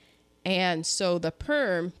 And so the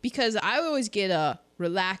perm, because I always get a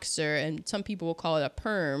relaxer, and some people will call it a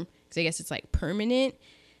perm, because I guess it's like permanent.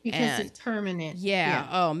 Because And- it's permanent. Yeah.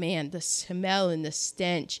 Oh man, the smell and the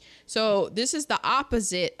stench. So this is the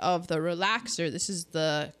opposite of the relaxer. This is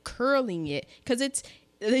the curling it, because it's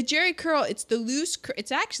the Jerry curl. It's the loose.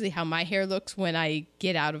 It's actually how my hair looks when I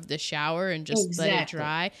get out of the shower and just let it Exactly.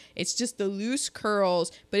 dry. It's just the loose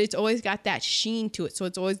curls, but it's always got that sheen to it. So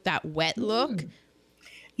it's always that wet look.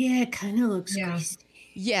 Yeah, it kind of looks Yeah. greasy.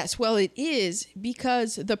 Yes, well, it is,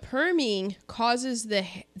 because the perming causes the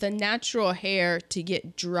natural hair to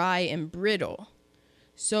get dry and brittle.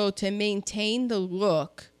 So to maintain the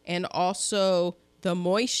look and also the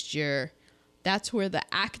moisture, that's where the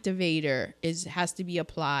activator has to be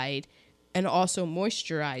applied, and also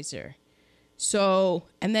moisturizer. So,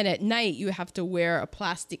 and then at night you have to wear a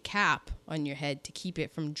plastic cap on your head to keep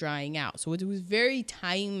it from drying out. So it was very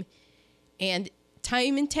time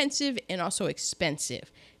intensive and also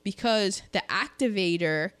expensive, because the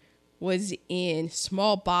activator was in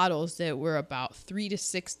small bottles that were about $3 to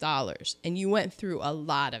 $6, and you went through a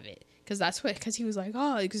lot of it, because he was like,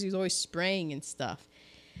 because he was always spraying and stuff.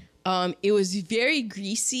 It was very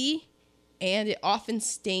greasy, and it often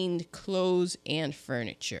stained clothes and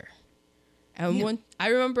furniture. And I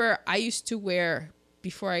remember I used to wear,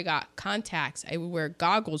 before I got contacts, I would wear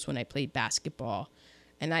goggles when I played basketball.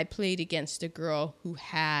 And I played against a girl who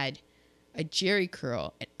had a Jerry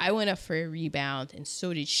curl, and I went up for a rebound, and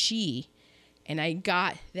so did she. And I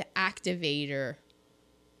got the activator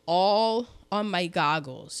all on my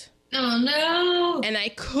goggles. Oh, no. And I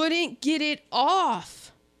couldn't get it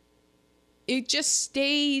off. It just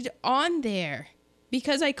stayed on there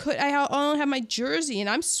because I only have my jersey, and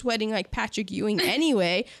I'm sweating like Patrick Ewing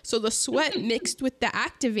anyway. So the sweat mixed with the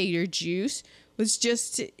activator juice was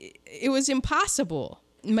just, it was impossible.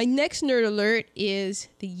 My next nerd alert is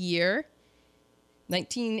the year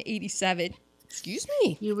 1987. Excuse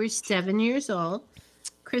me. You were 7 years old.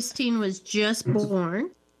 Christine was just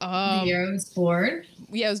born. The year I was born.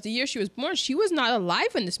 Yeah, it was the year she was born. She was not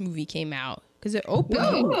alive when this movie came out, because it opened.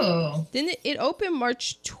 Oh. Then it opened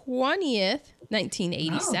March 20th,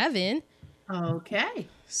 1987. Okay.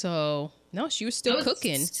 So, no, she was still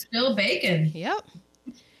cooking. Still baking. Yep.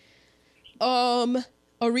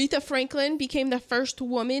 Aretha Franklin became the first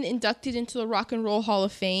woman inducted into the Rock and Roll Hall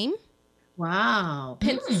of Fame. Wow.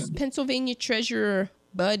 Pennsylvania Treasurer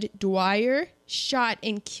Bud Dwyer shot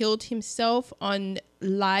and killed himself on a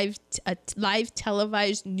live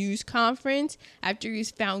televised news conference after he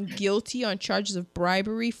was found guilty on charges of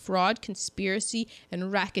bribery, fraud, conspiracy, and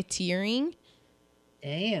racketeering.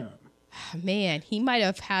 Damn. Man, he might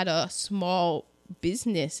have had a small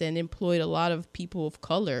business and employed a lot of people of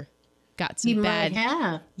color. Got some He bad might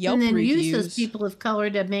have. Yelp and then reviews. use those people of color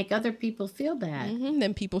to make other people feel bad.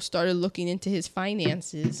 Then people started looking into his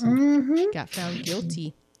finances. Got found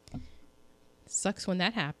guilty. Sucks when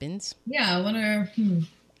that happens. Yeah, I wonder. The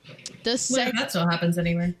Wonder if that still happens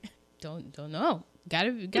anywhere. Don't know.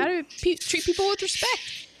 Gotta treat people with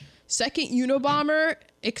respect. Second Unabomber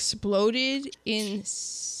exploded in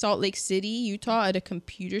Salt Lake City, Utah, at a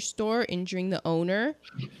computer store, injuring the owner.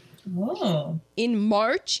 Whoa. In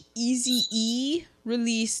March, Eazy-E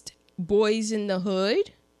released Boys in the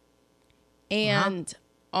Hood. And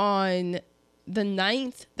on the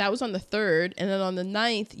 9th, that was on the 3rd, and then on the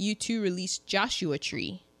 9th, U2 released Joshua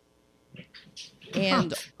Tree.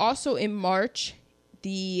 And also in March,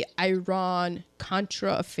 the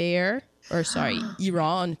Iran-Contra affair. And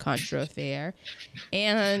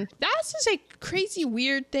that's just a crazy,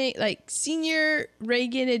 weird thing. Like, senior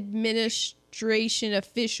Reagan administration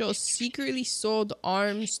officials secretly sold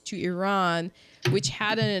arms to Iran, which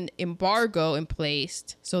had an embargo in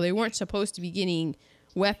place. So they weren't supposed to be getting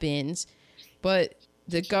weapons, but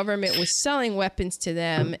the government was selling weapons to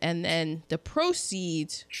them. And then the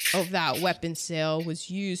proceeds of that weapon sale was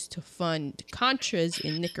used to fund Contras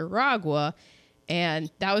in Nicaragua.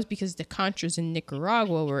 And that was because the Contras in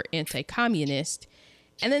Nicaragua were anti-communist.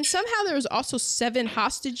 And then somehow there was also 7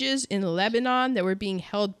 hostages in Lebanon that were being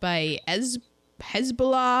held by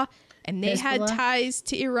Hezbollah. And they had ties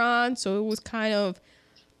to Iran. So it was kind of,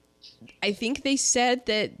 I think they said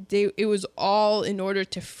that it was all in order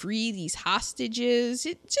to free these hostages.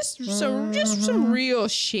 It just some real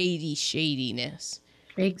shadiness.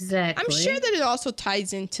 Exactly. I'm sure that it also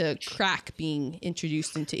ties into crack being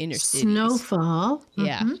introduced into inner cities. Snowfall.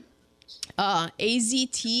 Yeah.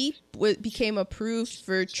 AZT became approved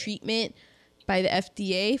for treatment by the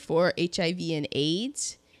FDA for HIV and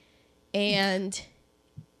AIDS. And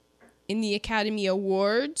in the Academy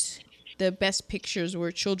Awards, the best pictures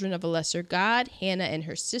were Children of a Lesser God, Hannah and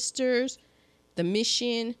Her Sisters, The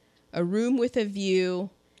Mission, A Room with a View,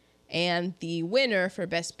 and the winner for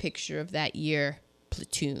best picture of that year,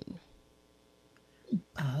 Platoon.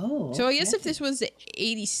 Oh. So I guess if this was the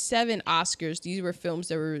 87 Oscars, these were films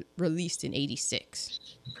that were released in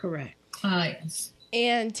 86. Correct. Yes.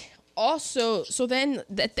 And also, so then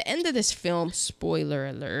at the end of this film, spoiler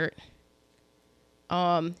alert,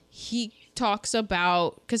 he talks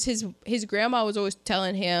about, because his grandma was always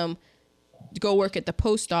telling him to go work at the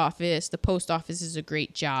post office. The post office is a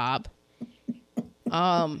great job.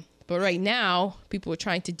 But right now, people are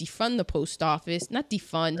trying to defund the post office. Not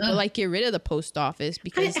defund, but like get rid of the post office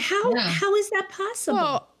because How is that possible?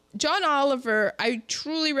 Well, John Oliver, I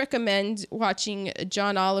truly recommend watching a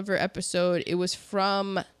John Oliver episode. It was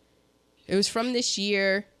from this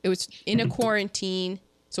year. It was in a quarantine.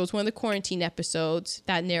 So it's one of the quarantine episodes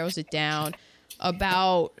that narrows it down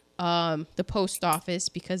about the post office,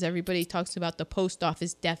 because everybody talks about the post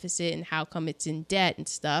office deficit and how come it's in debt and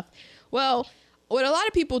stuff. Well, what a lot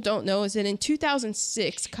of people don't know is that in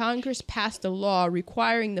 2006, Congress passed a law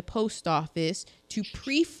requiring the post office to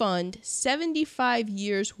pre-fund 75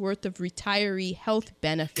 years worth of retiree health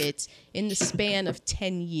benefits in the span of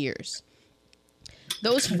 10 years.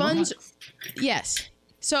 Those funds, yes.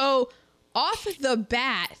 So off the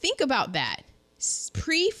bat, think about that.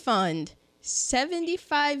 Pre-fund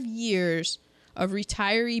 75 years of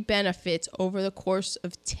retiree benefits over the course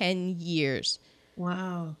of 10 years.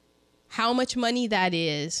 Wow. How much money that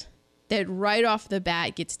is that right off the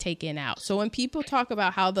bat gets taken out. So when people talk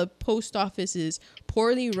about how the post office is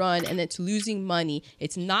poorly run and it's losing money,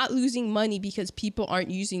 it's not losing money because people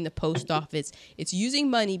aren't using the post office. It's using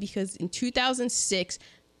money because in 2006,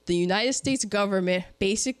 the United States government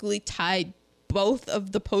basically tied both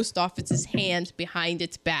of the post office's hands behind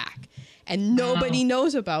its back. And nobody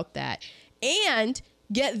knows about that. And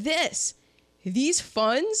get this, these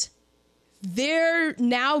funds, they're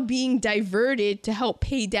now being diverted to help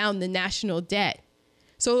pay down the national debt.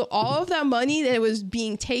 So all of that money that was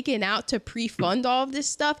being taken out to pre-fund all of this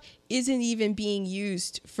stuff isn't even being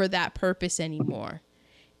used for that purpose anymore.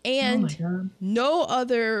 And no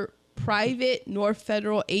other private nor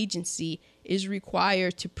federal agency is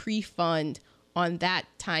required to pre-fund on that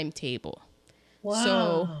timetable. Wow.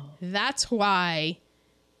 So that's why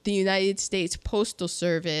the United States Postal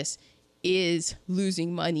Service is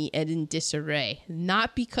losing money and in disarray.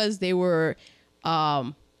 Not because they were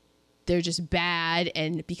they're just bad,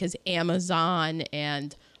 and because Amazon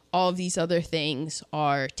and all of these other things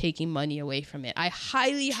are taking money away from it. I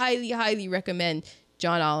highly, highly, highly recommend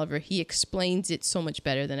John Oliver. He explains it so much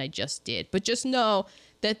better than I just did. But just know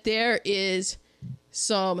that there is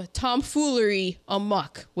some tomfoolery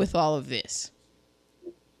amok with all of this.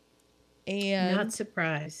 And not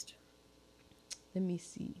surprised. let me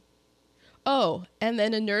see. Oh, and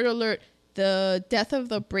then a nerd alert. The death of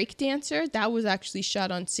the breakdancer, that was actually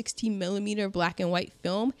shot on 16 millimeter black and white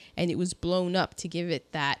film, and it was blown up to give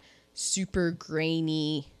it that super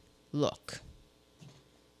grainy look.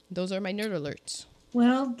 Those are my nerd alerts.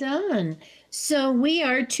 Well done. So we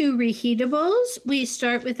are to reheatables. We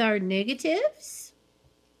start with our negatives.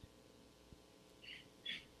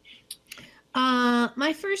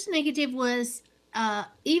 My first negative was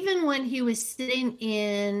even when he was sitting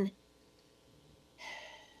in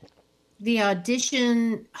the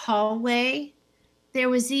audition hallway, there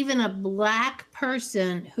was even a black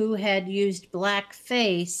person who had used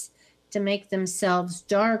blackface to make themselves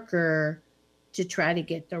darker to try to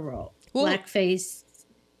get the role. Well, Blackface.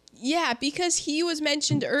 Yeah, because he was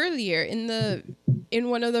mentioned earlier in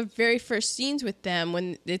one of the very first scenes with them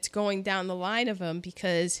when it's going down the line of him,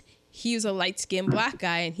 because he was a light-skinned black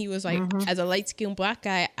guy, and he was like, as a light-skinned black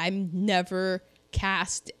guy, I'm never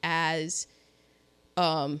cast as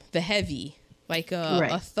the heavy, like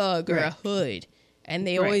a thug or a hood, and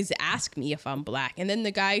they always ask me if I'm black. And then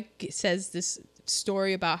the guy says this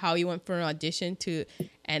story about how he went for an audition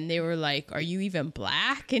and they were like, are you even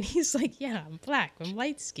black? And he's like, yeah, I'm black, I'm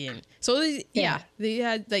light skinned. So they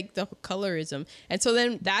had like the colorism, and so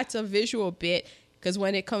then that's a visual bit, because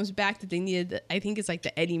when it comes back that they needed, I think it's like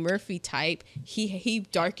the Eddie Murphy type, he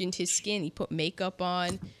darkened his skin, he put makeup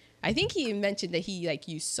on. I think he mentioned that he like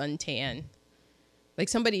used suntan. Like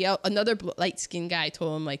somebody else, another light-skinned guy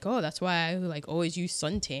told him like, oh, that's why I like always use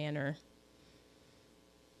suntan. Or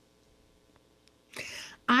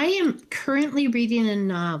I am currently reading a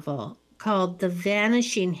novel called The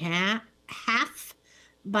Vanishing Half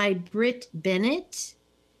by Britt Bennett,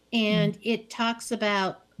 and it talks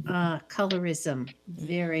about colorism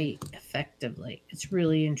very effectively. It's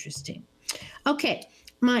really interesting. Okay,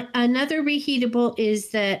 another reheatable is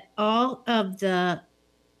that all of the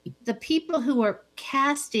people who are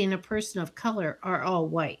casting a person of color are all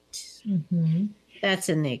white. Mm-hmm. That's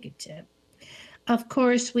a negative. Of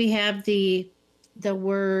course, we have the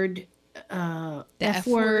word the F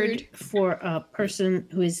word for a person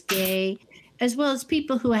who is gay, as well as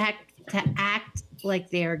people who act like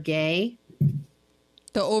they're gay.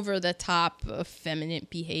 The over the top effeminate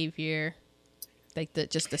behavior, like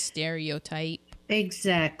just the stereotype.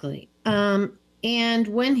 Exactly. And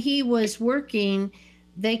when he was working,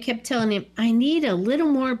 they kept telling him, I need a little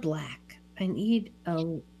more black. I need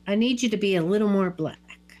you to be a little more black.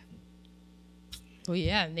 Well,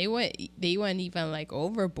 yeah, and they went even like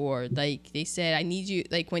overboard. Like they said, I need you,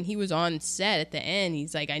 like when he was on set at the end,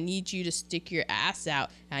 he's like, I need you to stick your ass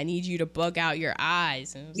out. I need you to bug out your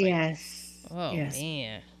eyes. And it was yes. Like, oh yes.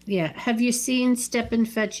 man. Yeah. Have you seen Step and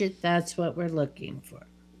Fetch It? That's what we're looking for.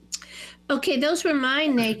 Okay, those were my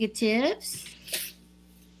negatives.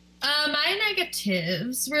 My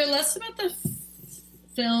negatives were less about the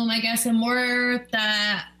film, I guess, and more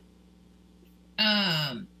that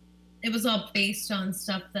it was all based on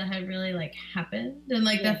stuff that had really like happened, and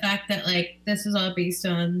like the fact that like this was all based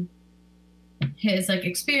on his like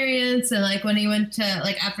experience, and like when he went to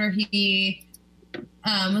like after he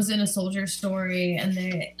was in A Soldier Story, and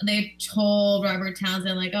they told Robert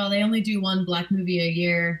Townsend like, oh, they only do one black movie a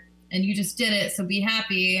year. And you just did it, so be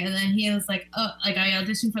happy. And then he was like, oh, like I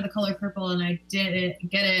auditioned for The Color Purple and I get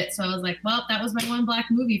it. So I was like, well, that was my one black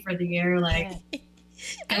movie for the year. Like,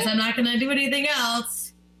 guess I'm not gonna do anything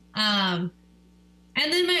else. And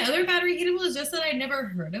then my other bad reheatable is just that I'd never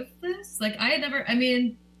heard of this. Like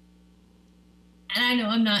and I know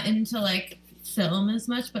I'm not into like film as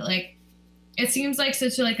much, but like it seems like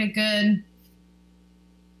such a, like a good,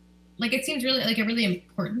 like it seems really like a really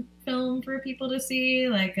important film for people to see,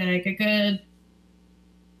 like a good,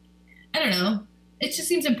 I don't know, it just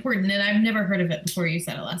seems important, and I've never heard of it before you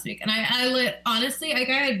said it last week, and I honestly, like,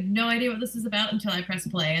 I had no idea what this is about until I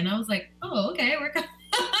pressed play, and I was like, oh, okay, we're I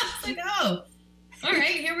was like, oh, all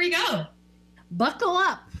right, here we go, buckle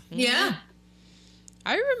up. Yeah.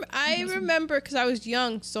 I remember because I was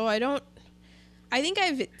young, so I think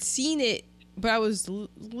I've seen it, but I was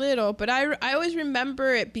little. But I always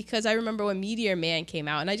remember it because I remember when Meteor Man came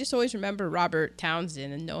out, and I just always remember Robert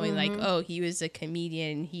Townsend and knowing like, oh, he was a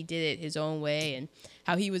comedian, he did it his own way, and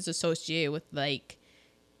how he was associated with like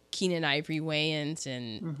Keenan Ivory weigh-ins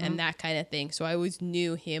and that kind of thing. So I always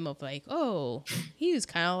knew him of like, oh, he was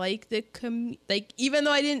kind of like like, even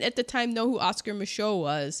though I didn't at the time know who Oscar Micheaux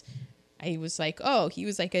was, I was like, oh, he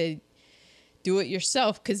was like a do it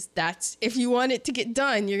yourself, because that's, if you want it to get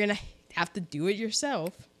done, you're gonna have to do it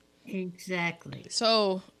yourself. Exactly.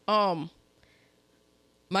 So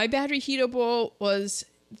my bad reheatable was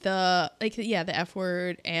the F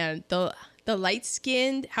word, and the light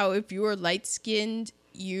skinned, how if you were light skinned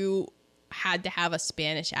you had to have a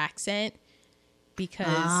Spanish accent, because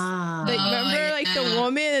remember like the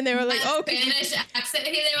woman, and they were like, oh, Spanish accent.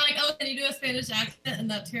 They were like, oh, can you do a Spanish accent in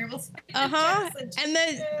that terrible Spanish accent? And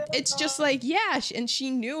then it's just like, yeah, and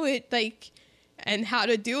she knew it, like, and how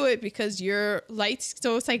to do it, because you're light.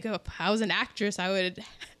 So it's like, if I was an actress, I would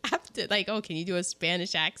have to like, oh, can you do a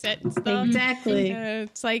Spanish accent and stuff? Exactly.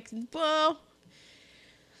 It's like, well.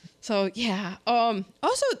 So yeah.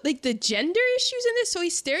 Also, like the gender issues in this. So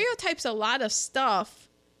he stereotypes a lot of stuff,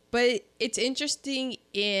 but it's interesting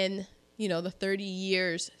in, you know, the 30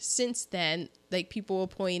 years since then. Like people will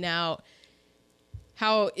point out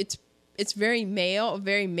how it's very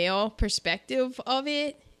male perspective of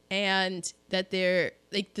it, and that they're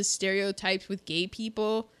like the stereotypes with gay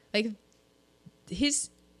people, like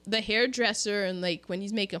the hairdresser, and like when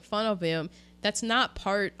he's making fun of him, that's not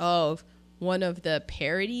part of one of the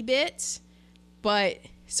parody bits. But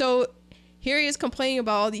so here he is complaining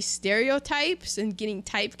about all these stereotypes and getting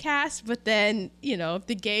typecast, but then, you know,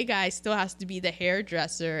 the gay guy still has to be the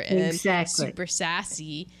hairdresser and super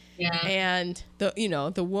sassy. Yeah. And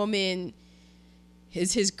the woman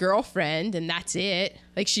is his girlfriend, and that's it.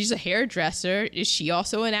 Like, she's a hairdresser. Is she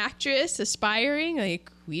also an actress aspiring?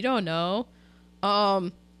 Like, we don't know.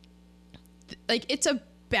 Like, it's a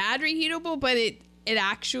bad reheatable, but it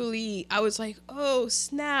actually, I was like, oh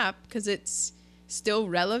somap, because it's still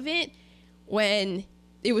relevant. When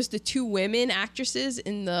it was the two women actresses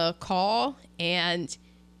in the call, and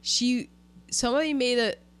they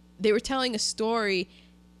were telling a story,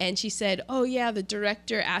 and she said, oh yeah, the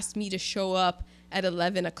director asked me to show up at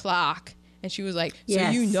 11 o'clock. And she was like, so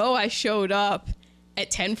yes. you know I showed up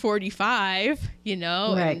at 10:45, you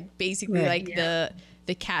know? Right. And basically the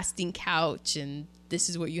casting couch, and this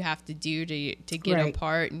is what you have to do to get a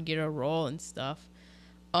part and get a role and stuff.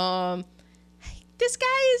 This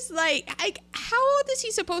guy is like, how old is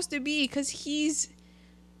he supposed to be? Because he's,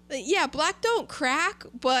 yeah, black don't crack,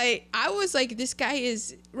 but I was like, this guy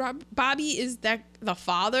is, Bobby is the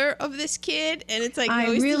father of this kid, and it's like, no, I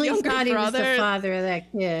he's really the younger thought he was brother. the father of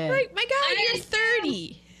that kid. Like, my God, you're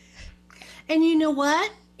 30. And you know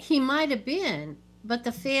what? He might have been, but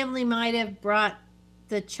the family might have brought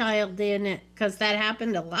the child in, because that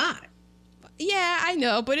happened a lot. Yeah, I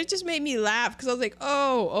know, but it just made me laugh, because I was like,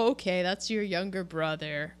 oh, okay, that's your younger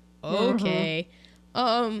brother. Okay.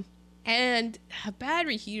 And a bad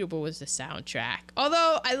reheatable was the soundtrack.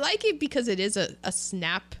 Although I like it because it is a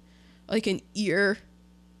snap, like an ear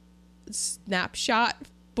snapshot,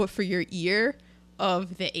 but for your ear,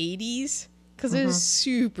 of the 80s, because it was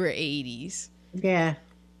super 80s. Yeah.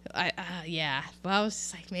 Yeah. But I was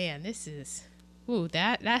just like, man, this is,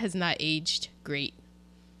 that has not aged great.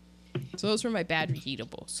 So those were my bad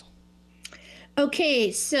reheatables.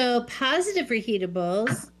 Okay, so positive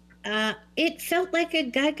reheatables. It felt like a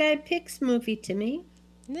Guy Picks movie to me.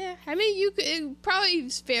 Yeah, I mean, it probably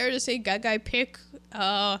is fair to say Guy Pick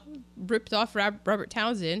ripped off Robert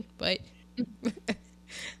Townsend, but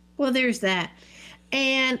well, there's that.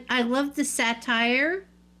 And I loved the satire.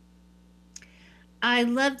 I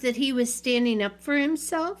loved that he was standing up for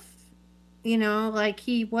himself. You know, like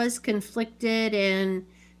he was conflicted and,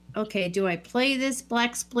 okay, do I play this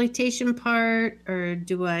blaxploitation part or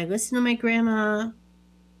do I listen to my grandma?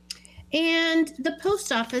 And the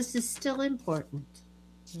post office is still important.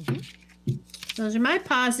 Those are my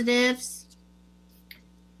positives.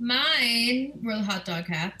 Mine were the hot dog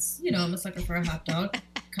hats. You know, I'm a sucker for a hot dog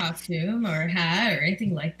costume or hat or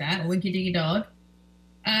anything like that. A winky dinky dog.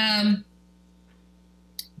 I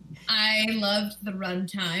loved the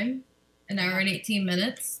runtime, an hour and 18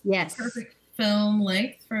 minutes. Yes. Perfect film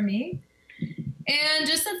length for me. And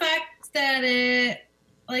just the fact that it,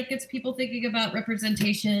 like, it's people thinking about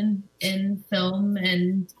representation in film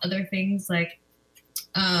and other things, like,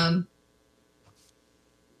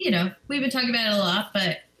 you know, we've been talking about it a lot,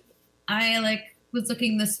 but I was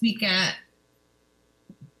looking this week at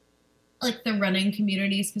like the running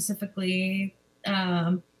community specifically.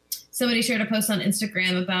 Somebody shared a post on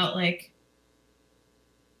Instagram about like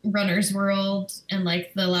Runner's World and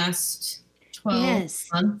like the last 12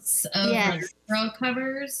 months of Runner's World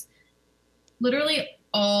covers. Literally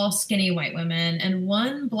all skinny white women and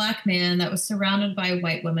one black man that was surrounded by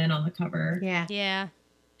white women on the cover. Yeah. Yeah.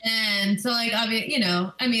 And so, like, you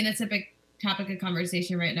know, I mean, it's a big topic of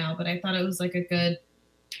conversation right now, but I thought it was like a good,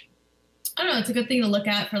 I don't know, it's a good thing to look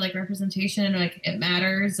at for like representation. Like, it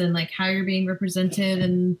matters, and like how you're being represented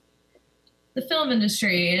in the film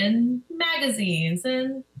industry and magazines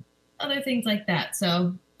and other things like that.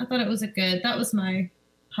 So I thought it was that was my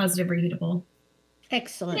positive reheatable.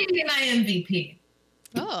 Excellent. Maybe my MVP.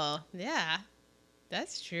 Oh, yeah.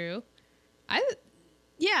 That's true.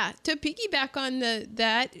 To piggyback on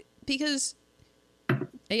that, because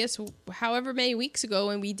I guess however many weeks ago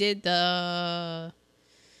when we did the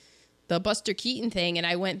Buster Keaton thing, and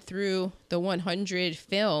I went through the 100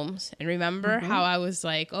 films, and remember how I was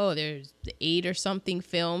like, oh, there's 8 or something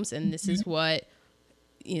films, and this is what,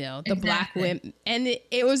 you know, the black women, and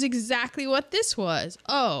it was exactly what this was.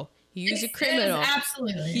 Oh, he was a criminal.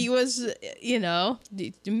 Absolutely. He was, you know,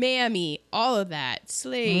 the mammy, all of that,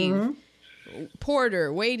 slave,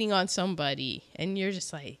 porter, waiting on somebody, and you're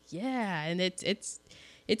just like, yeah, and it's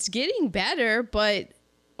getting better, but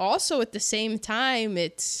also at the same time,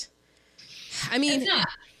 it's not.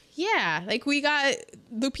 Yeah, like we got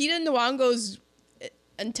Lupita Nyong'o's,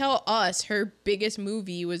 until us, her biggest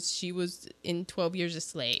movie was she was in 12 Years a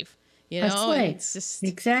Slave. You know, it's just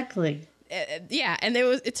exactly. Yeah, and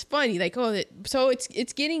it's funny, like, so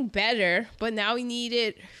it's getting better, but now we need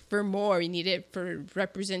it for more. We need it for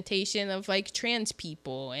representation of like trans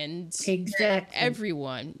people and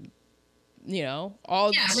everyone. You know,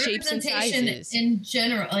 all shapes and sizes in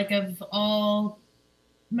general, like of all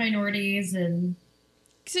minorities, and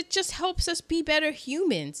because it just helps us be better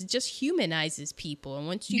humans. It just humanizes people, and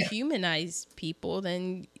once you humanize people,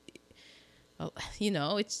 then you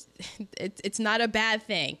know it's not a bad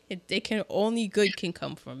thing. It can only good can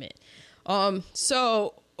come from it.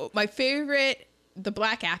 So my favorite, the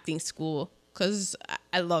Black Acting School, because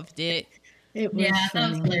I loved it. It was funny. That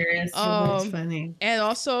was hilarious. It was funny. And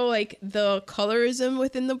also, like, the colorism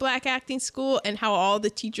within the Black Acting School and how all the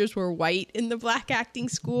teachers were white in the Black Acting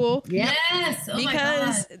School. Yeah. Yes. Oh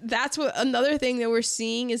because my God. that's what another thing that we're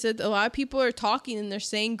seeing is that a lot of people are talking and they're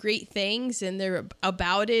saying great things and they're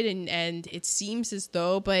about it, and it seems as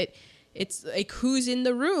though, but it's like, who's in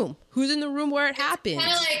the room? Who's in the room where it happens?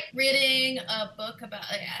 Kind of like reading a book about,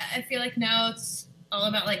 like, I feel like now it's all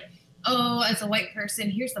about like, oh, as a white person,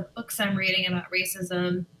 here's the books I'm reading about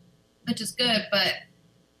racism, which is good, but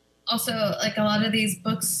also like a lot of these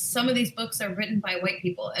books, some of these books are written by white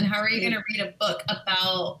people, and how are you going to read a book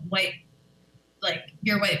about like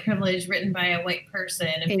your white privilege written by a white person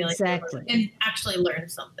and feel like and actually learn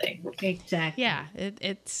something? Exactly. Yeah,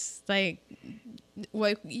 it's like,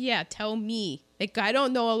 tell me. Like, I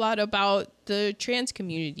don't know a lot about the trans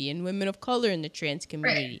community and women of color in the trans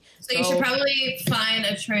community. Right. So you should probably find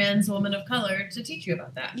a trans woman of color to teach you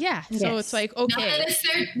about that. Yeah. So it's like, okay.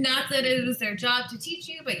 Not that it is their job to teach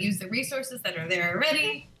you, but use the resources that are there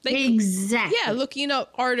already. Like, exactly. Yeah, looking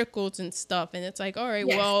up articles and stuff. And it's like, all right,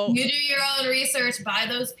 well. You do your own research by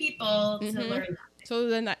those people to learn that. So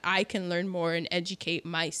then I can learn more and educate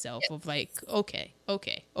myself of like, okay,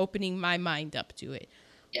 opening my mind up to it.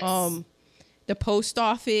 Yes. The post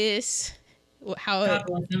office, how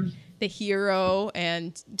the hero,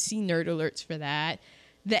 and see nerd alerts for that.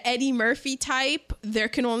 The Eddie Murphy type, there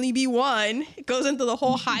can only be one. It goes into the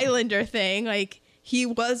whole Highlander thing. Like, he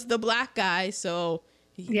was the black guy, so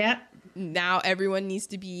now everyone needs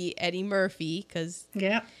to be Eddie Murphy, because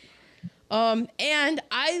and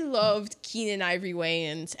I loved Keenen Ivory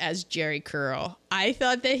Wayans as Jerry Curl. I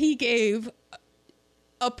thought that he gave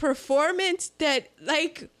a performance that,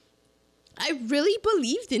 like, I really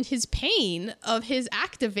believed in his pain of his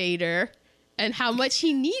activator and how much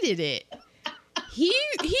he needed it. He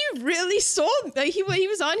really sold. Like, he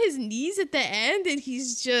was on his knees at the end, and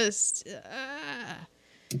he's just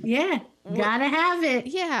gotta have it.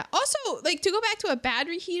 Yeah. Also, like, to go back to a bad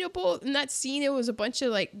reheatable, in that scene, it was a bunch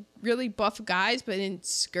of like really buff guys, but in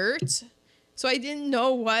skirts. So I didn't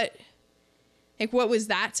know what was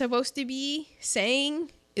that supposed to be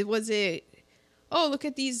saying? Oh, look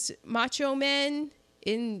at these macho men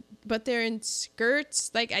but they're in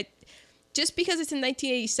skirts. Like, just because it's in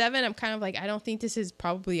 1987, I'm kind of like, I don't think this is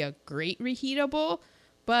probably a great reheatable,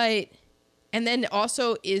 and then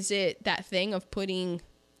also, is it that thing of putting,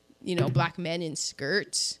 you know, black men in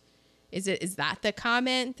skirts? Is that the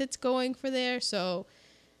comment that's going for there? So,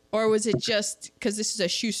 or was it just because this is a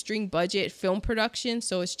shoestring budget film production,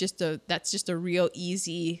 so it's that's just a real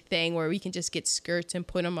easy thing where we can just get skirts and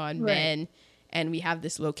put them on men, and we have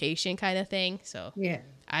this location kind of thing. So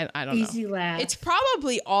I don't know. Easy laugh. It's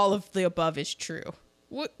probably all of the above is true,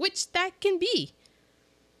 which that can be.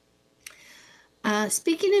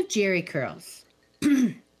 Speaking of Jerry curls,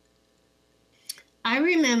 I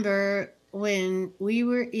remember when we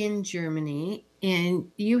were in Germany and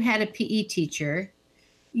you had a PE teacher.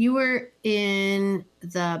 You were in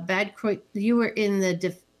the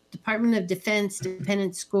Department of Defense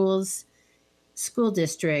Dependent Schools school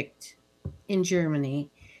district in Germany,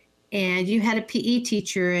 and you had a PE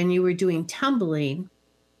teacher and you were doing tumbling,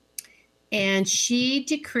 and she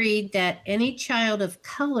decreed that any child of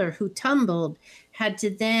color who tumbled had to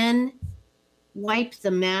then wipe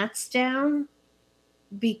the mats down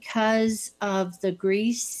because of the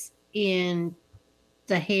grease in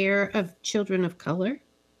the hair of children of color.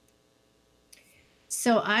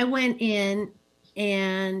 So I went in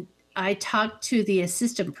and I talked to the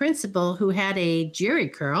assistant principal who had a Jerry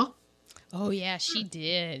curl. Oh, yeah, she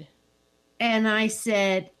did. And I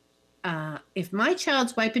said, if my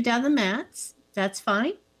child's wiping down the mats, that's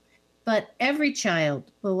fine. But every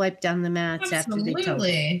child will wipe down the mats after they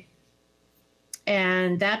tumble.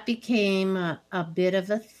 And that became a bit of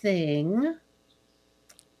a thing.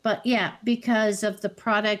 But yeah, because of the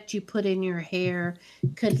product you put in your hair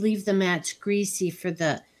could leave the mats greasy for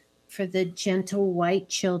the gentle white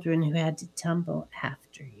children who had to tumble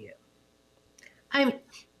after you.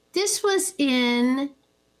 This was in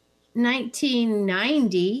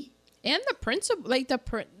 1990. And the principal, like the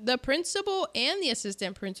principal and the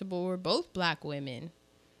assistant principal were both Black women.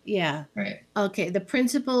 Yeah. Right. Okay. The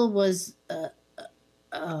principal was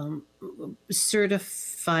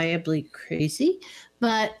certifiably crazy,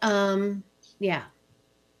 but yeah.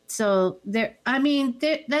 So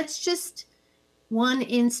that's just one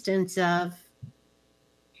instance of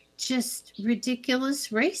just ridiculous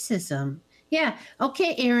racism. Yeah.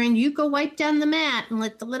 Okay, Aaron, you go wipe down the mat and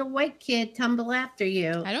let the little white kid tumble after you.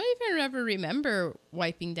 I don't even ever remember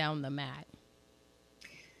wiping down the mat.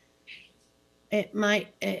 It might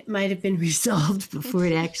have been resolved before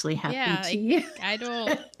it actually happened to you. I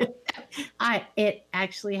don't. It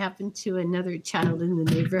actually happened to another child in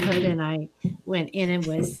the neighborhood, and I went in and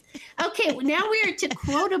was okay. Now we are to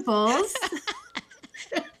quotables.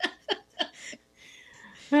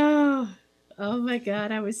 Oh my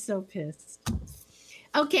God, I was so pissed.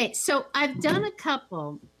 Okay, so I've done a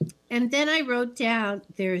couple, and then I wrote down,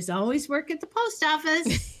 there's always work at the post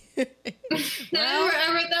office. I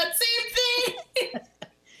wrote that same thing.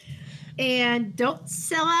 And don't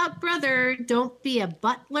sell out, brother. Don't be a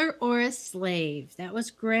butler or a slave. That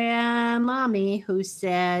was Grandmommy who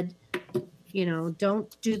said,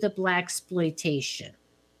 don't do the blaxploitation.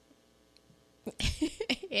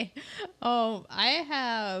 I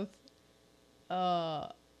have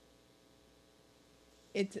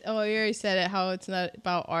you already said it, how it's not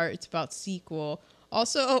about art, it's about sequel.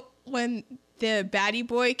 Also, when the baddie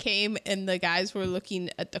boy came and the guys were looking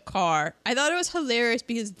at the car, I thought it was hilarious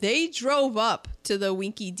because they drove up to the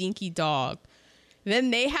Winky Dinky Dog.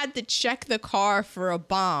 Then they had to check the car for a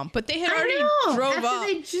bomb, but they had already drove up.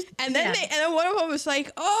 And then one of them was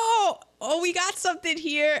like, oh, we got something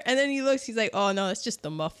here. And then he looks, he's like, oh no, it's just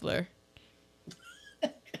the muffler.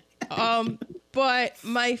 But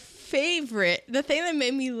my favorite, the thing that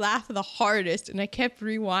made me laugh the hardest, and I kept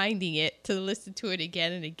rewinding it to listen to it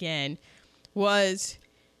again and again, it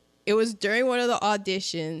was during one of the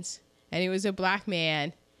auditions, and he was a Black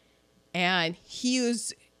man, and he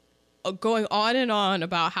was going on and on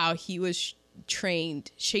about how he was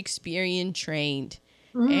Shakespearean trained,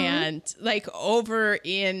 and like over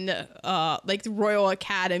in like the Royal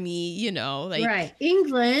Academy, right,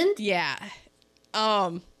 England. Yeah.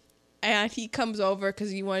 And he comes over because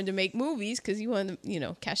he wanted to make movies, because he wanted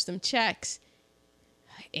to, cash some checks.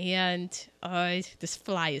 And this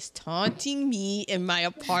fly is taunting me in my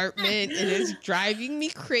apartment. It is driving me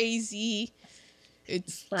crazy.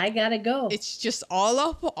 I gotta go. It's just all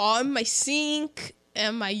up on my sink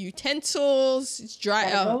and my utensils. It's dry.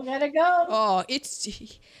 Gotta go. Oh,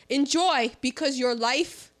 enjoy, because your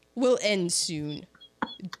life will end soon.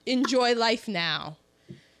 Enjoy life now.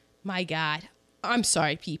 My God. I'm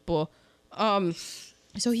sorry, people.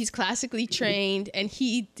 So he's classically trained, and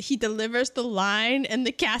he delivers the line, and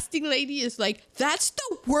the casting lady is like, that's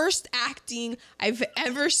the worst acting I've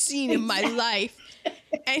ever seen in my life.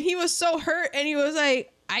 And he was so hurt, and he was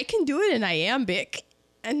like, I can do it in iambic.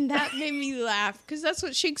 And that made me laugh, because that's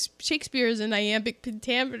what Shakespeare is, an iambic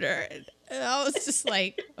pentameter. And I was just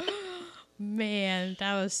like, oh, man,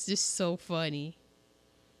 that was just so funny.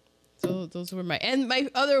 So those were my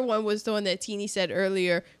other one was the one that Teeny said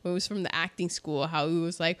earlier, when it was from the acting school, how he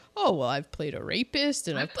was like, oh, well, I've played a rapist,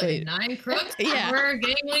 and I've played 9 crooks, 4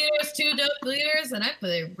 gang leaders, 2 dope leaders, and I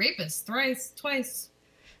played a rapist twice.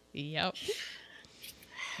 Yep.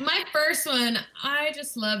 My first one, I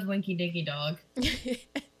just loved Winky Dinky Dog.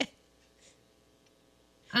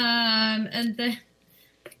 And then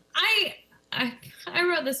I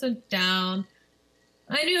wrote this one down.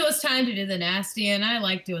 I knew it was time to do the nasty, and I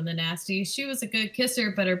like doing the nasty. She was a good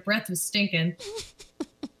kisser, but her breath was stinking.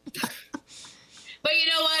 But you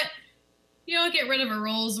know what? You don't get rid of a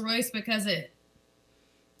Rolls Royce because it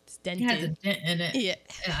has a dent in it. Yeah.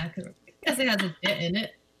 Because it has a dent in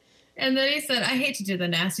it. And then he said, I hate to do the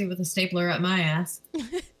nasty with a stapler up my ass.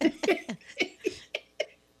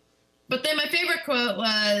 But then my favorite quote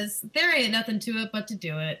was, there ain't nothing to it but to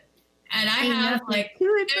do it. And I have like, do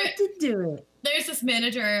it but to do it. There's this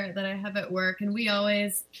manager that I have at work, and we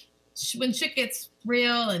always, when shit gets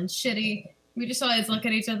real and shitty, we just always look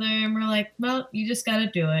at each other and we're like, well, you just got to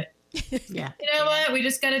do it. Yeah. You know what? We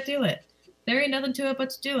just got to do it. There ain't nothing to it but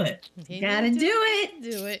to do it. Gotta do it.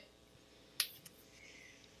 Do it.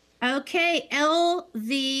 Okay,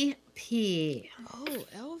 LVP. Oh,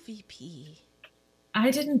 LVP. I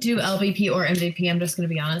didn't do LVP or MVP. I'm just going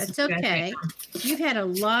to be honest. It's okay. You've had a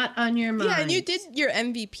lot on your mind. Yeah, and you did your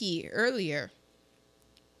MVP earlier.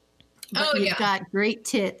 But you've got great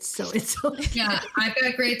tits, so it's okay. Yeah, I've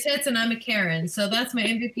got great tits, and I'm a Karen. So that's my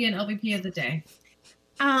MVP and LVP of the day.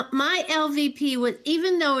 My LVP was,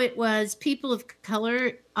 even though it was people of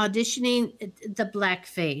color auditioning, the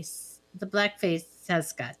blackface. The blackface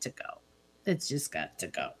has got to go. It's just got to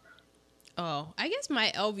go. Oh, I guess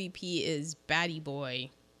my LVP is Batty Boy.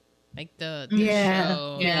 Like the Yeah,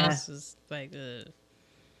 show. yeah. This is like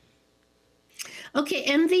Okay,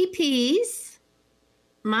 MVPs.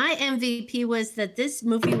 My MVP was that this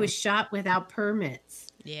movie was shot without permits.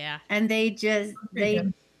 yeah. And I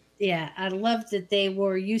loved that they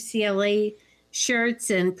wore UCLA shirts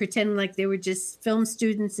and pretended like they were just film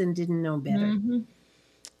students and didn't know better. Mm-hmm.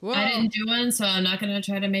 Well, I didn't do one, so I'm not going to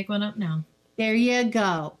try to make one up now. There you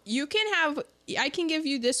go. you can have. I can give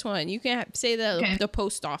you this one. You can say Okay. the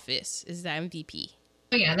post office is the MVP.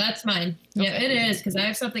 Oh, yeah, that's mine. Yeah, Okay. it is, because I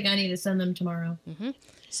have something I need to send them tomorrow.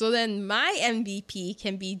 So then my MVP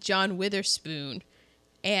can be John Witherspoon,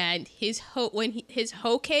 and his hoe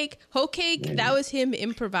cake, that was him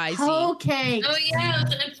improvising. Okay. Oh, yeah,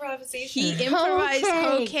 it's an improvisation. He improvised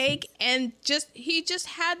hoe Hoe cake, and he just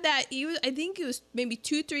had that. I think it was maybe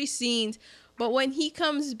 2-3 scenes, but when he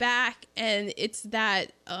comes back and it's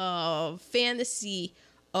that fantasy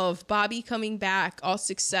of Bobby coming back all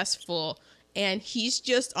successful, and he's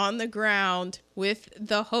just on the ground with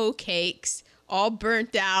the hoe cakes all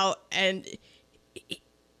burnt out, and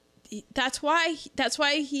that's why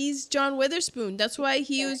he's John Witherspoon. That's why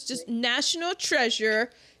he was just national treasure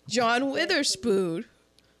John Witherspoon.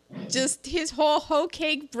 Just his whole hoe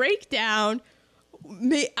cake breakdown,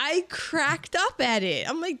 I cracked up at it.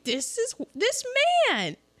 I'm like, this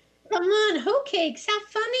man. Come on, hoe cakes. How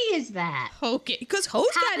funny is that? Hoe cake, because hoes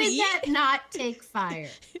How gotta did eat. that not take fire?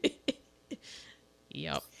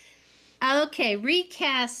 Yep. Okay,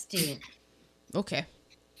 recasting. Okay.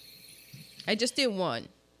 I just did one.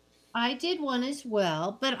 I did one as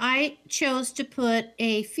well, but I chose to put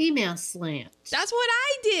a female slant. That's what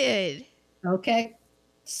I did. Okay.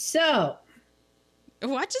 So,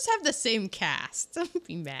 Watch us have the same cast. I'm gonna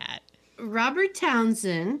be mad. Robert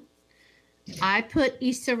Townsend, I put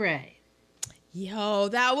Issa Rae. Yo,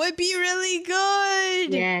 that would be really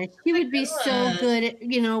good. Yeah, she would be so good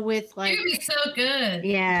at, with like, It would be so good.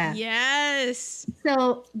 yeah. Yes.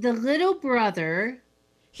 So, the little brother,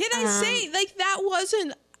 Can I say, like, that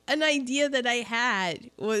wasn't an idea that I had,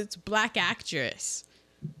 was black actress.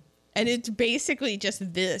 And it's basically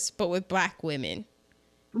just this, but with black women.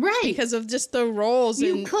 right. Because of just the roles.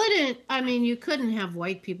 You couldn't have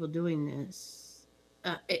white people doing this.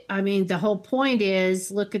 The whole point is,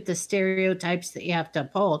 look at the stereotypes that you have to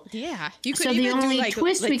uphold. Yeah. You could So the even do, only like,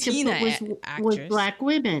 twist we could Latina put was actress. black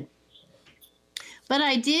women. But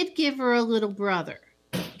I did give her a little brother.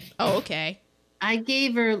 Oh, okay. I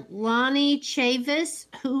gave her Lonnie Chavis,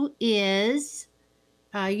 who is,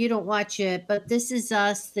 you don't watch it, but This Is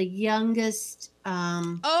Us, the youngest.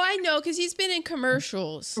 Oh, I know, because he's been in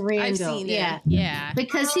commercials. I've Randall, seen yeah. it. Yeah.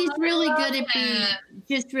 Because he's really good at being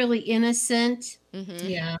just really innocent. Mm-hmm.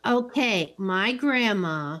 Yeah. Okay, my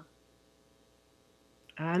grandma.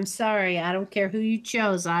 I'm sorry, I don't care who you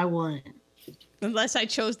chose. I won. Unless I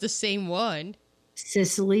chose the same one.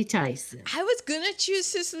 Cicely Tyson. I was going to choose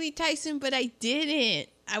Cicely Tyson, but I didn't.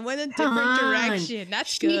 I went a Come different on. direction. That's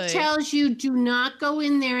She good. tells you do not go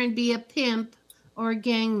in there and be a pimp or a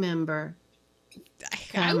gang member.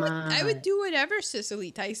 I would on. do whatever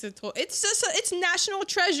Cicely Tyson told. It's national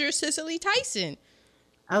treasure Cicely Tyson.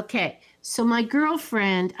 Okay, so my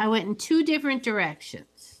girlfriend, I went in two different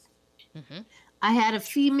directions. Mhm. I had a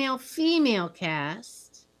female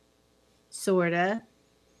cast, sorta.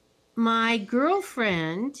 My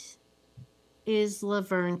girlfriend is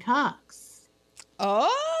Laverne Cox.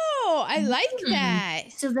 Oh, I like that.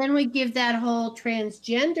 So then we give that whole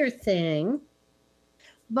transgender thing.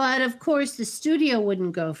 But of course, the studio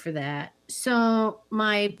wouldn't go for that. So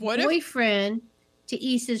my boyfriend, to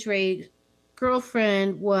Issa's Ray's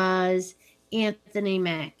girlfriend, was Anthony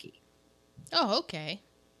Mackie. Oh, okay.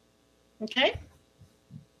 Okay.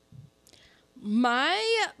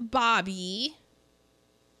 My Bobby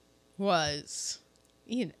was,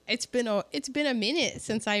 it's been a minute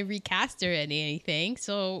since I recast her in anything,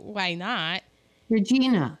 so why not?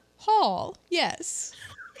 Regina Hall, yes.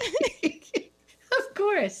 Of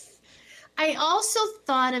course. I also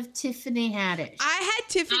thought of Tiffany Haddish. I had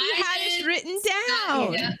Tiffany Haddish written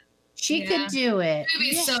down. Yeah. She could do it. It would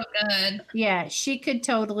be so good. Yeah, she could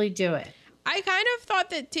totally do it. I kind of thought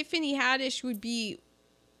that Tiffany Haddish would be,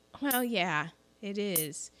 well, yeah, it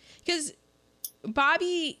is. Because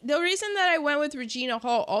Bobby, the reason that I went with Regina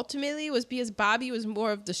Hall ultimately was because Bobby was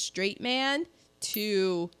more of the straight man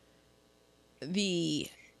to the,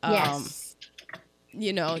 Yes.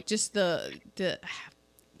 Just the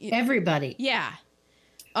everybody. Yeah.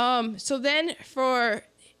 So then for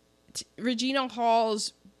Regina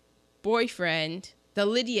Hall's boyfriend, the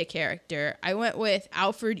Lydia character, I went with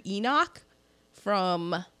Alfred Enoch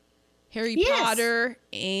from Harry Potter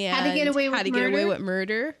and How to Get Away with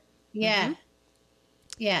Murder. Yeah. Mm-hmm.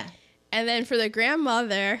 Yeah. And then for the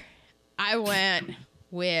grandmother, I went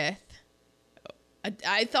with,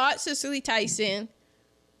 I thought Cicely Tyson,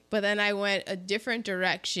 but then I went a different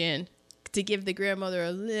direction to give the grandmother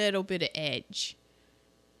a little bit of edge.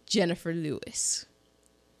 Jennifer Lewis.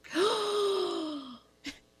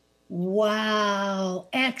 Wow.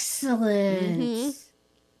 Excellent. Mm-hmm.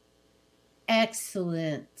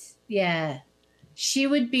 Excellent. Yeah. She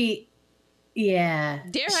would be, yeah.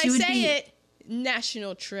 Dare I say it?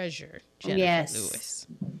 National treasure, Jennifer Lewis.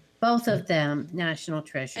 Both of them, national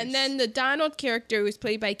treasures. And then the Donald character was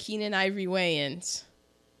played by Keenan Ivory Wayans.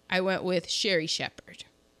 I went with Sherry Shepherd.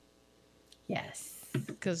 Yes.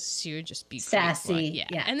 Because she would just be sassy.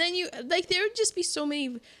 Yeah. And then there would just be so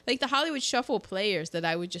many, the Hollywood Shuffle players that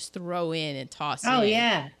I would just throw in and toss in. Oh,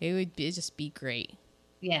 yeah. It would just be great.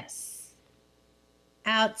 Yes.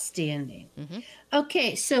 Outstanding. Mm-hmm.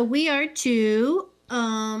 Okay, so we are to,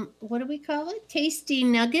 what do we call it? Tasty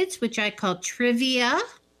Nuggets, which I call trivia.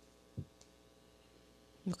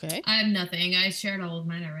 Okay. I have nothing. I shared all of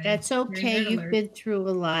mine already. That's okay. You've been through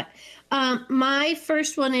a lot. My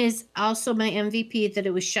first one is also my MVP, that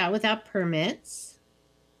it was shot without permits.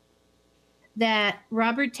 That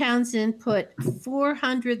Robert Townsend put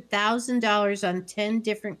 $400,000 on 10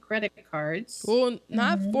 different credit cards. Well,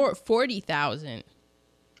 not 40,000.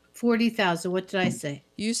 40,000. What did I say?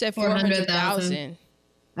 You said 400,000.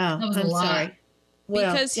 Oh, That was I'm a lot. sorry.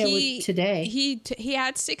 Well, Because today he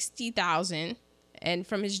had 60,000 and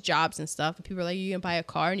from his jobs and stuff, and people were like, "You gonna buy a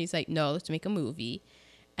car?" And he's like, "No, to make a movie."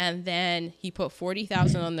 And then he put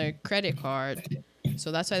 40,000 on their credit card,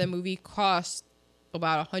 so that's why the movie cost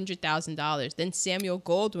about $100,000. Then Samuel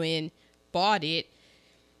Goldwyn bought it.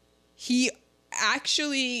 He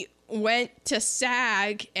actually went to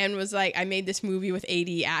SAG and was like, "I made this movie with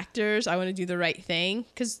 80 actors. I want to do the right thing."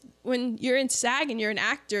 Because when you're in SAG and you're an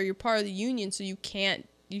actor, you're part of the union, so you can't.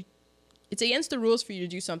 It's against the rules for you to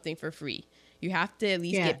do something for free. You have to at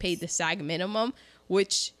least get paid the SAG minimum,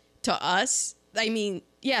 which to us, I mean,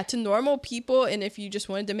 yeah, to normal people, and if you just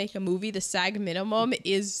wanted to make a movie, the SAG minimum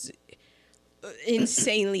is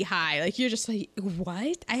insanely high. Like, you're just like,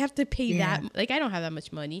 what? I have to pay that? Like, I don't have that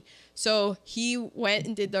much money. So he went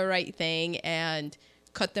and did the right thing and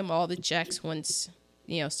cut them all the checks once,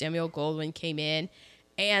 Samuel Goldwyn came in.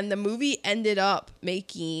 And the movie ended up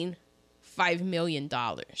making $5 million.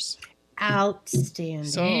 Outstanding.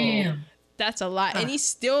 So that's a lot. And he's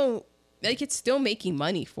still, it's still making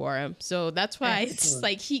money for him. So that's why it's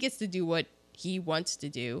like he gets to do what he wants to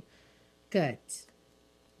do. Good.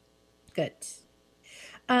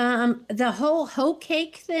 The whole hoe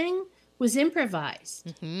cake thing was improvised.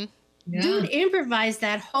 Mm-hmm. Yeah. Dude improvised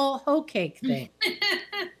that whole hoe cake thing.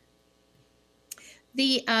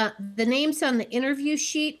 The names on the interview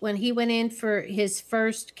sheet when he went in for his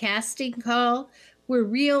first casting call were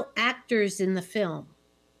real actors in the film.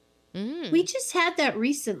 We just had that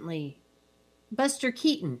recently. Buster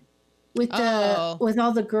Keaton with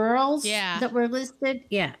all the girls that were listed.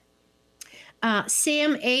 Yeah.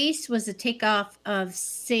 Sam Ace was a takeoff of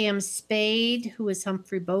Sam Spade, who was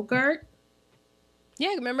Humphrey Bogart.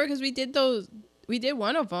 Yeah, remember, because we did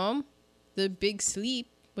one of them, The Big Sleep.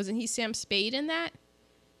 Wasn't he Sam Spade in that?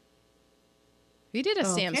 We did a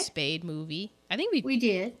Sam Spade movie. I think we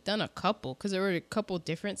did done a couple because there were a couple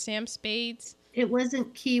different Sam Spades. It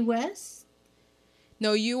wasn't Key West?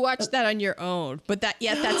 No, you watched that on your own. But that's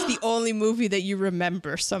the only movie that you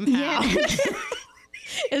remember somehow. Yeah.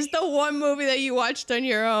 It's the one movie that you watched on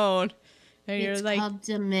your own. And it's called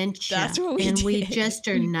Dementia. That's what we did. We just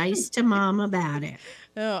are nice to Mom about it.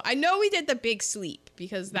 Oh, I know we did The Big Sleep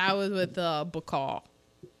because that was with Bacall.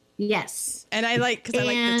 Yes. And I like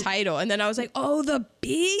the title. And then I was like, oh, The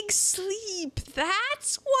Big Sleep.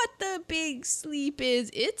 That's what The Big Sleep is.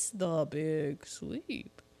 It's The Big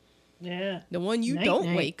Sleep. Yeah. The one you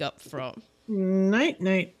don't wake up from.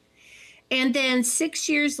 Night. And then 6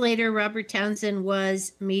 years later, Robert Townsend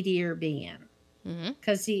was Meteor Man.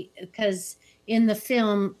 Because in the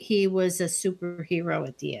film, he was a superhero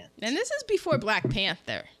at the end. And this is before Black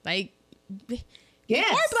Panther. Like, yes.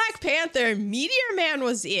 Before Black Panther, Meteor Man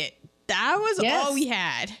was it. That was all we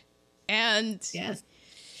had. And yes,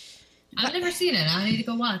 I've never seen it. I need to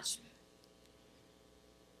go watch.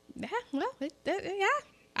 Yeah, well,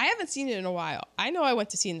 I haven't seen it in a while. I know I went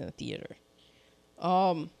to see it in the theater.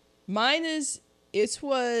 Mine is it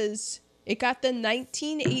got the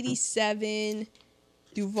 1987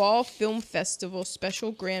 Duval Film Festival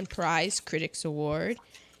Special Grand Prize Critics Award,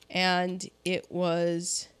 and it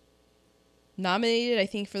was nominated, I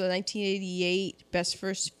think, for the 1988 Best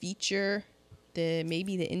First Feature,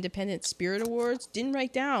 maybe the Independent Spirit Awards. Didn't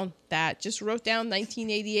write down that, just wrote down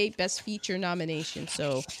 1988 Best Feature nomination.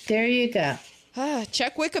 So there you go.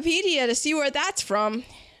 Check Wikipedia to see where that's from.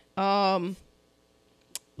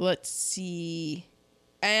 Let's see.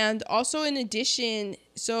 And also, in addition,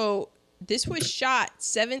 so this was shot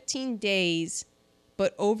 17 days,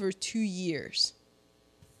 but over 2 years.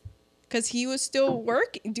 Because he was still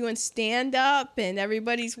doing stand-up, and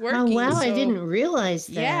every's working. Oh, wow, I didn't realize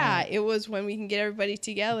that. Yeah, it was when we can get everybody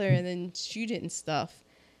together and then shoot it and stuff.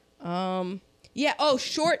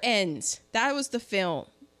 Short Ends. That was the film.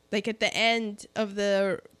 Like, at the end of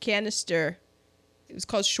the canister, it was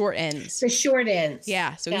called Short Ends. The Short Ends.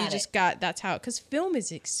 Yeah, so that's how, because film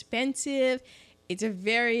is expensive.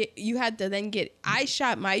 You had to then I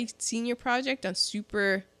shot my senior project on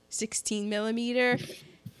Super 16 millimeter,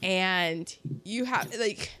 and you have,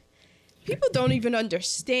 like, people don't even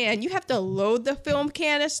understand. You have to load the film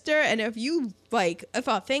canister, and if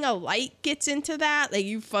a thing of light gets into that, like,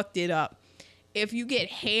 you fucked it up. If you get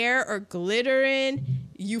hair or glitter in,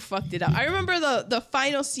 you fucked it up. I remember the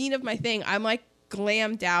final scene of my thing, I'm like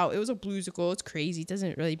glammed out. It was a bluesicle. It's crazy. It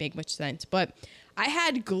doesn't really make much sense. But I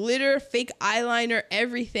had glitter, fake eyeliner,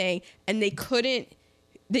 everything, and they couldn't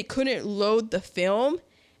load the film.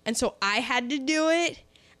 And so I had to do it.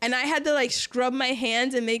 And I had to, like, scrub my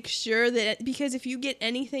hands and make sure that, because if you get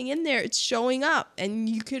anything in there, it's showing up and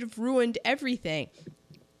you could have ruined everything.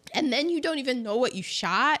 And then you don't even know what you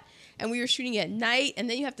shot. And we were shooting at night, and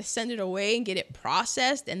then you have to send it away and get it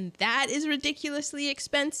processed, and that is ridiculously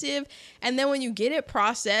expensive. And then when you get it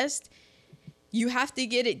processed, you have to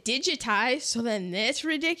get it digitized, so then that's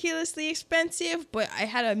ridiculously expensive. But I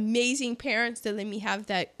had amazing parents that let me have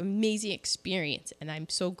that amazing experience, and I'm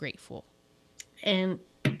so grateful. And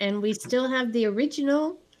we still have the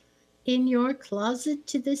original in your closet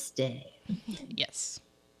to this day. Yes.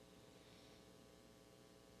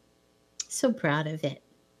 So proud of it.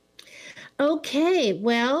 Okay,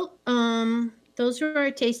 well, those are our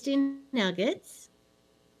tasting nuggets.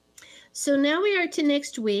 So now we are to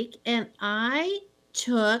next week, and I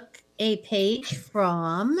took a page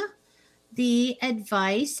from the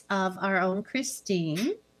advice of our own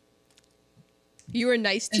Christine. You were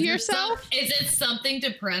nice to yourself? Is it something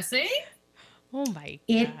depressing? Oh my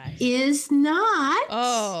gosh. It is not.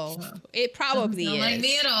 Oh, it probably is. Not like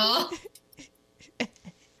me at all.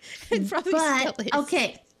 It probably still is.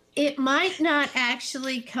 Okay. It might not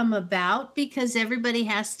actually come about because everybody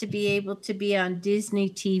has to be able to be on Disney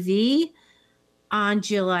TV on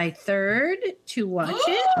July 3rd to watch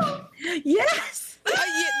it. Yes.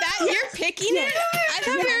 You're picking it? I thought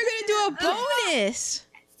we were going to do a bonus.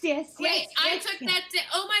 Yes. Wait, I took that day.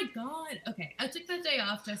 Oh my God. Okay. I took that day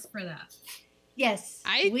off just for that. Yes.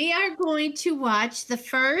 We are going to watch the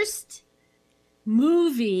first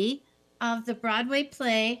movie of the Broadway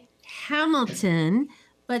play Hamilton.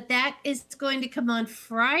 But that is going to come on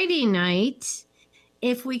Friday night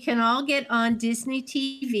if we can all get on Disney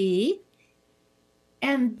TV.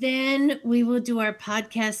 And then we will do our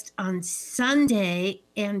podcast on Sunday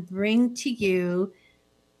and bring to you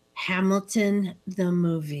Hamilton the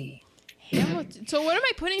movie. Hamilton. So what am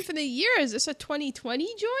I putting for the year? Is this a 2020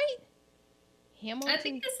 joint? Hamilton? I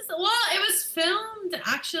think this is, it was filmed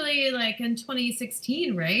actually like in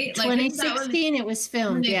 2016, right? 2016 it was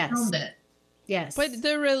filmed, yes. Filmed it. Yes. But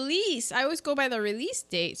the release, I always go by the release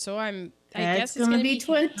date, so I guess it's going to gonna be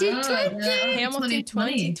 2020. Hamilton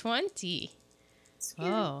 2020. 2020.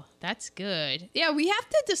 Oh, that's good. Yeah, we have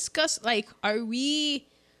to discuss, like, are we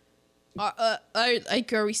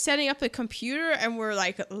setting up a computer and we're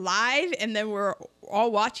like live and then we're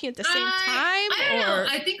all watching at the same time? I don't know.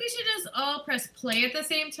 I think we should just all press play at the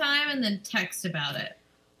same time and then text about it.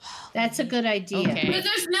 That's a good idea. Okay. Because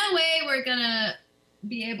there's no way we're gonna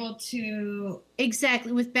be able to.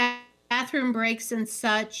 Exactly, with bathroom breaks and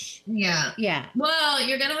such. Yeah. Yeah. Well,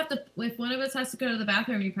 you're gonna have to. If one of us has to go to the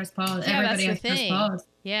bathroom, you press pause. Yeah, Everybody has that's the to press thing. pause.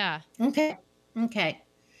 Yeah. Okay.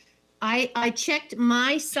 I checked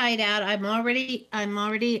my site out. I'm already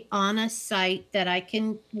on a site that I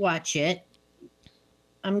can watch it.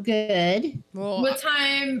 I'm good. Well, What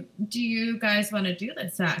time do you guys want to do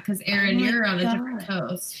this at? Because Aaron, Oh my you're on a God. different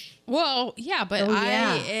coast. well, yeah, but Oh,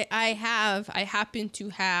 yeah. I happen to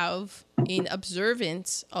have, in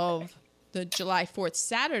observance of the July 4th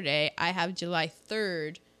Saturday, I have July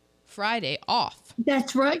 3rd Friday off.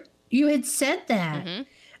 That's right. You had said that. Mhm.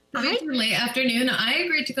 Late afternoon. I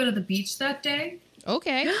agreed to go to the beach that day.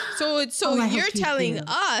 Okay. So Oh, I you're hope you telling do.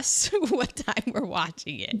 us what time we're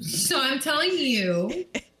watching it. So I'm telling you,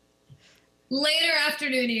 later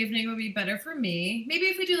afternoon, evening would be better for me. Maybe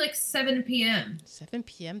if we do like 7 p.m. 7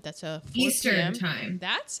 p.m. That's a 4 Eastern p.m. time.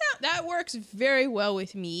 That works very well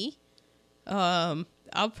with me. I'll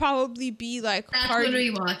probably be like That's party- when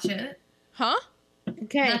we watch it. Huh?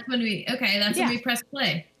 Okay. That's when we Yeah. when we press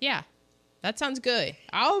play. Yeah. That sounds good.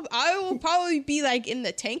 I will probably be like in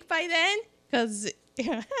the tank by then cuz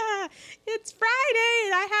it's Friday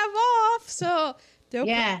and I have off. So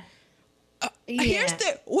Yeah. Here's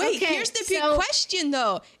the here's the big so- question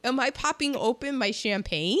though. Am I popping open my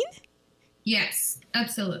champagne? Yes,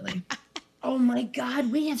 absolutely. Oh my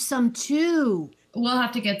God, we have some too. We'll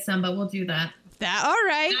have to get some, but we'll do that. That all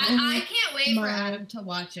right. I can't wait for My- Adam to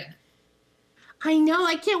watch it. I know.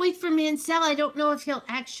 I can't wait for Mansell. I don't know if he'll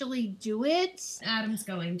actually do it. Adam's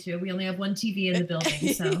going to. We only have one TV in the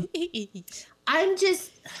building, so I'm just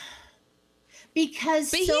because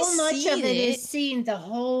But so he's much of seen it it. is seeing the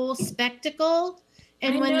whole spectacle,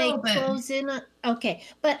 and I when know, they but- close in, okay.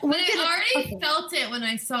 But But we're I gonna- already okay. felt it when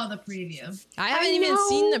I saw the preview. I haven't I even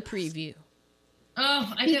seen know. the preview.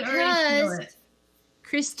 Oh, I could already feel Because- it.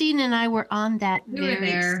 Christine and I were on that We were very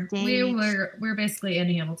there. stage. We're basically in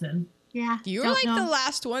Hamilton. Yeah, You were don't like know. the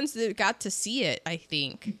last ones that got to see it, I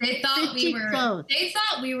think. They thought Pretty we were. close. They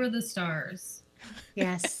thought we were the stars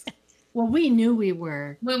Yes. Well, we knew we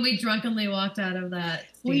were. when we drunkenly walked out of that.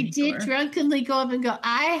 We stadium did tour. drunkenly go up and go,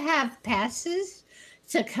 I have passes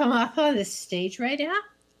to come up on the stage right now.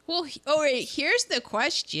 Well, wait, here's the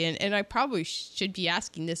question, and I probably should be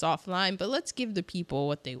asking this offline, but let's give the people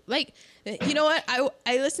what they like. You know what?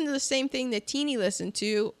 I listened to the same thing that Teeny listened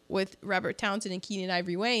to with Robert Townsend and Keenan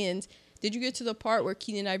Ivory Wayans. Did you get to the part where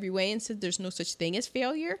Keenan Ivory Wayans said there's no such thing as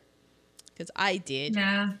failure? Because I did.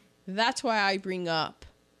 Yeah. That's why I bring up,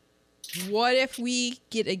 what if we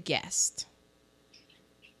get a guest?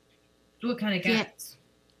 What kind of Yeah. guest?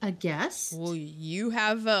 A guess? Well, you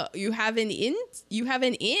have an in.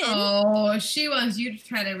 Oh, she wants you to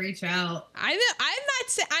try to reach out. I'm not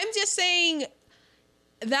saying. I'm just saying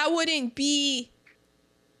that wouldn't be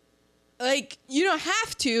like, you don't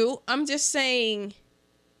have to. I'm just saying.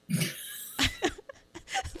 The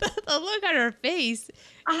look on her face.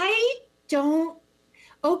 I don't.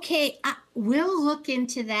 Okay, we'll look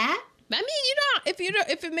into that. I mean,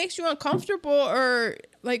 if it makes you uncomfortable or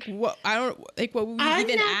like what I don't like what we would I'm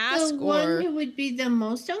even not ask the one or who would be the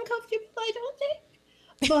most uncomfortable. I don't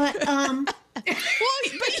think. But well,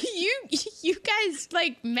 but you guys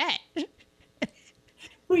like met.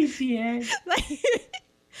 we did. Like,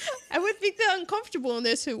 I would think the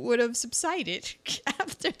uncomfortableness would have subsided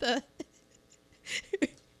after the.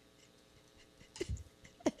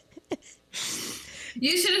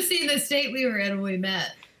 You should have seen the state we were in when we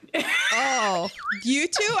met. Oh, you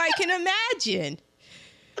two? I can imagine.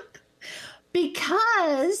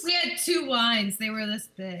 Because We had 2 wines. They were this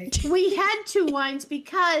big. we had 2 wines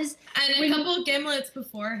because And a When- couple gimlets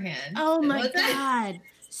beforehand. oh my Wasn't it? God,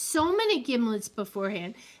 so many gimlets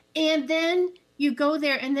beforehand. And then you go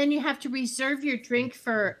there and then you have to reserve your drink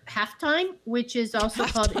for halftime, which is also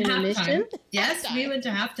called Halftime. intermission. Halftime. Yes, we went to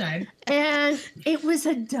halftime. And it was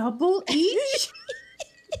a double each.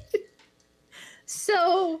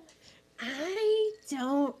 So I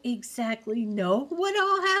don't exactly know what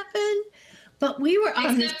all happened, but we were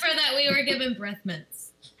on this. Except for that we were given breath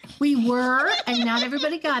mints. We were, and not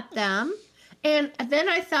everybody got them. And then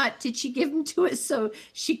I thought, did she give them to us so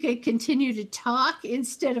she could continue to talk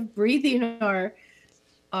instead of breathing our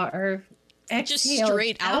Just exhaled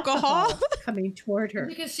straight alcohol? coming toward her.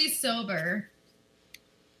 Because she's sober.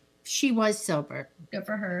 She was sober. Good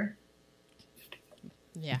for her.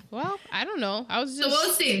 Yeah. Well, I don't know. I was So just.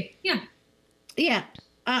 we'll see. Yeah. Yeah.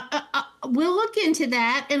 We'll look into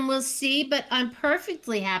that and we'll see, but I'm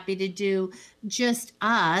perfectly happy to do just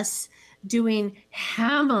us doing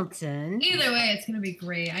Hamilton. Either way, it's gonna be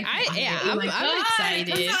great. I'm excited.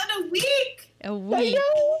 It comes out in a week. A week.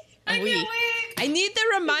 I A can't week. wait. I need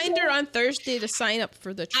the reminder on Thursday to sign up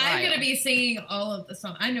for the trial. I'm gonna be singing all of the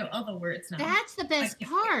songs. I know all the words now. That's the best I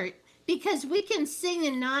can't part because we can sing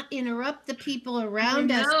and not interrupt the people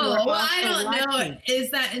around us. who No, are well, also I don't know. lucky.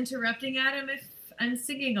 Is that interrupting Adam if I'm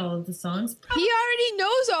singing all of the songs? He already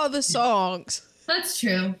knows all the songs. That's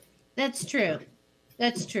true. That's true.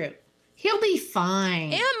 That's true. He'll be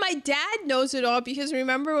fine. And my dad knows it all because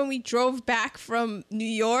remember when we drove back from New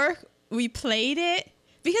York, we played it?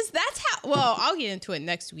 Because that's how, well, I'll get into it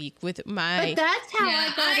next week with my. But that's how Yeah, I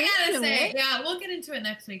got gotta into say, it. yeah, we'll get into it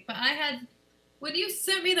next week. But when you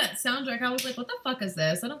sent me that soundtrack, I was like, what the fuck is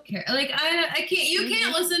this? I don't care. Like, I can't, you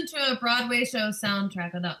can't listen to a Broadway show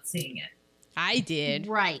soundtrack without seeing it. I did.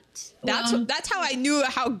 Right. That's how I knew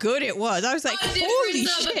how good it was. I was like, holy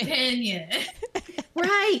Difference of shit. opinion.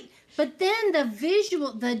 Right. But then the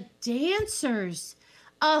visual, the dancers.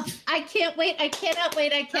 Oh, I can't wait. I cannot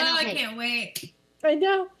wait. I cannot I wait. can't wait. I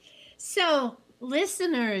know. So,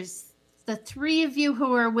 listeners, the three of you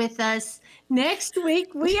who are with us, next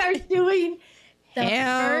week we are doing the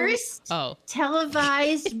first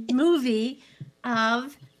televised movie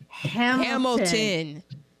of Hamilton.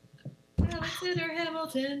 Hamilton or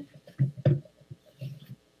Hamilton.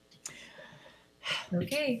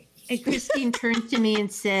 Okay. And Christine turned to me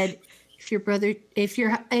and said,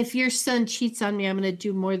 if your son cheats on me, I'm going to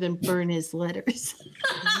do more than burn his letters.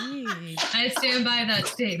 I stand by that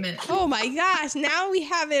statement. Oh my gosh, now we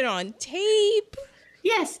have it on tape.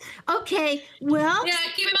 Yes. Okay. Well, Yeah,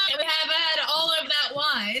 keep in mind we have had all of that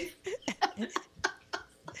wine.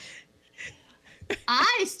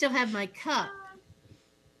 I still have my cup.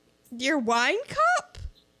 Your wine cup?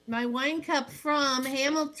 My wine cup from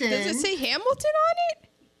Hamilton. Does it say Hamilton on it?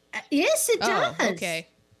 Yes, it does. Oh, okay.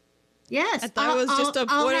 Yes. I thought it was just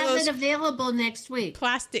I'll one of have those it available next week.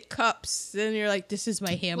 plastic cups. Then you're like, this is my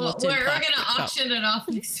Well, Hamilton. we're going plastic to cup. auction it off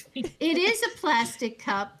next week. It is a plastic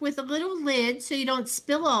cup with a little lid so you don't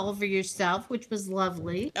spill all over yourself, which was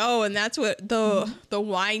lovely. Oh, and that's what the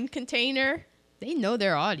wine container. They know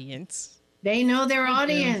their audience. They know their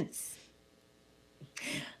audience.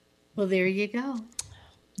 Well, there you go.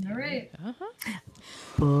 All right.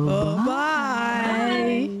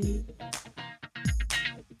 Bye.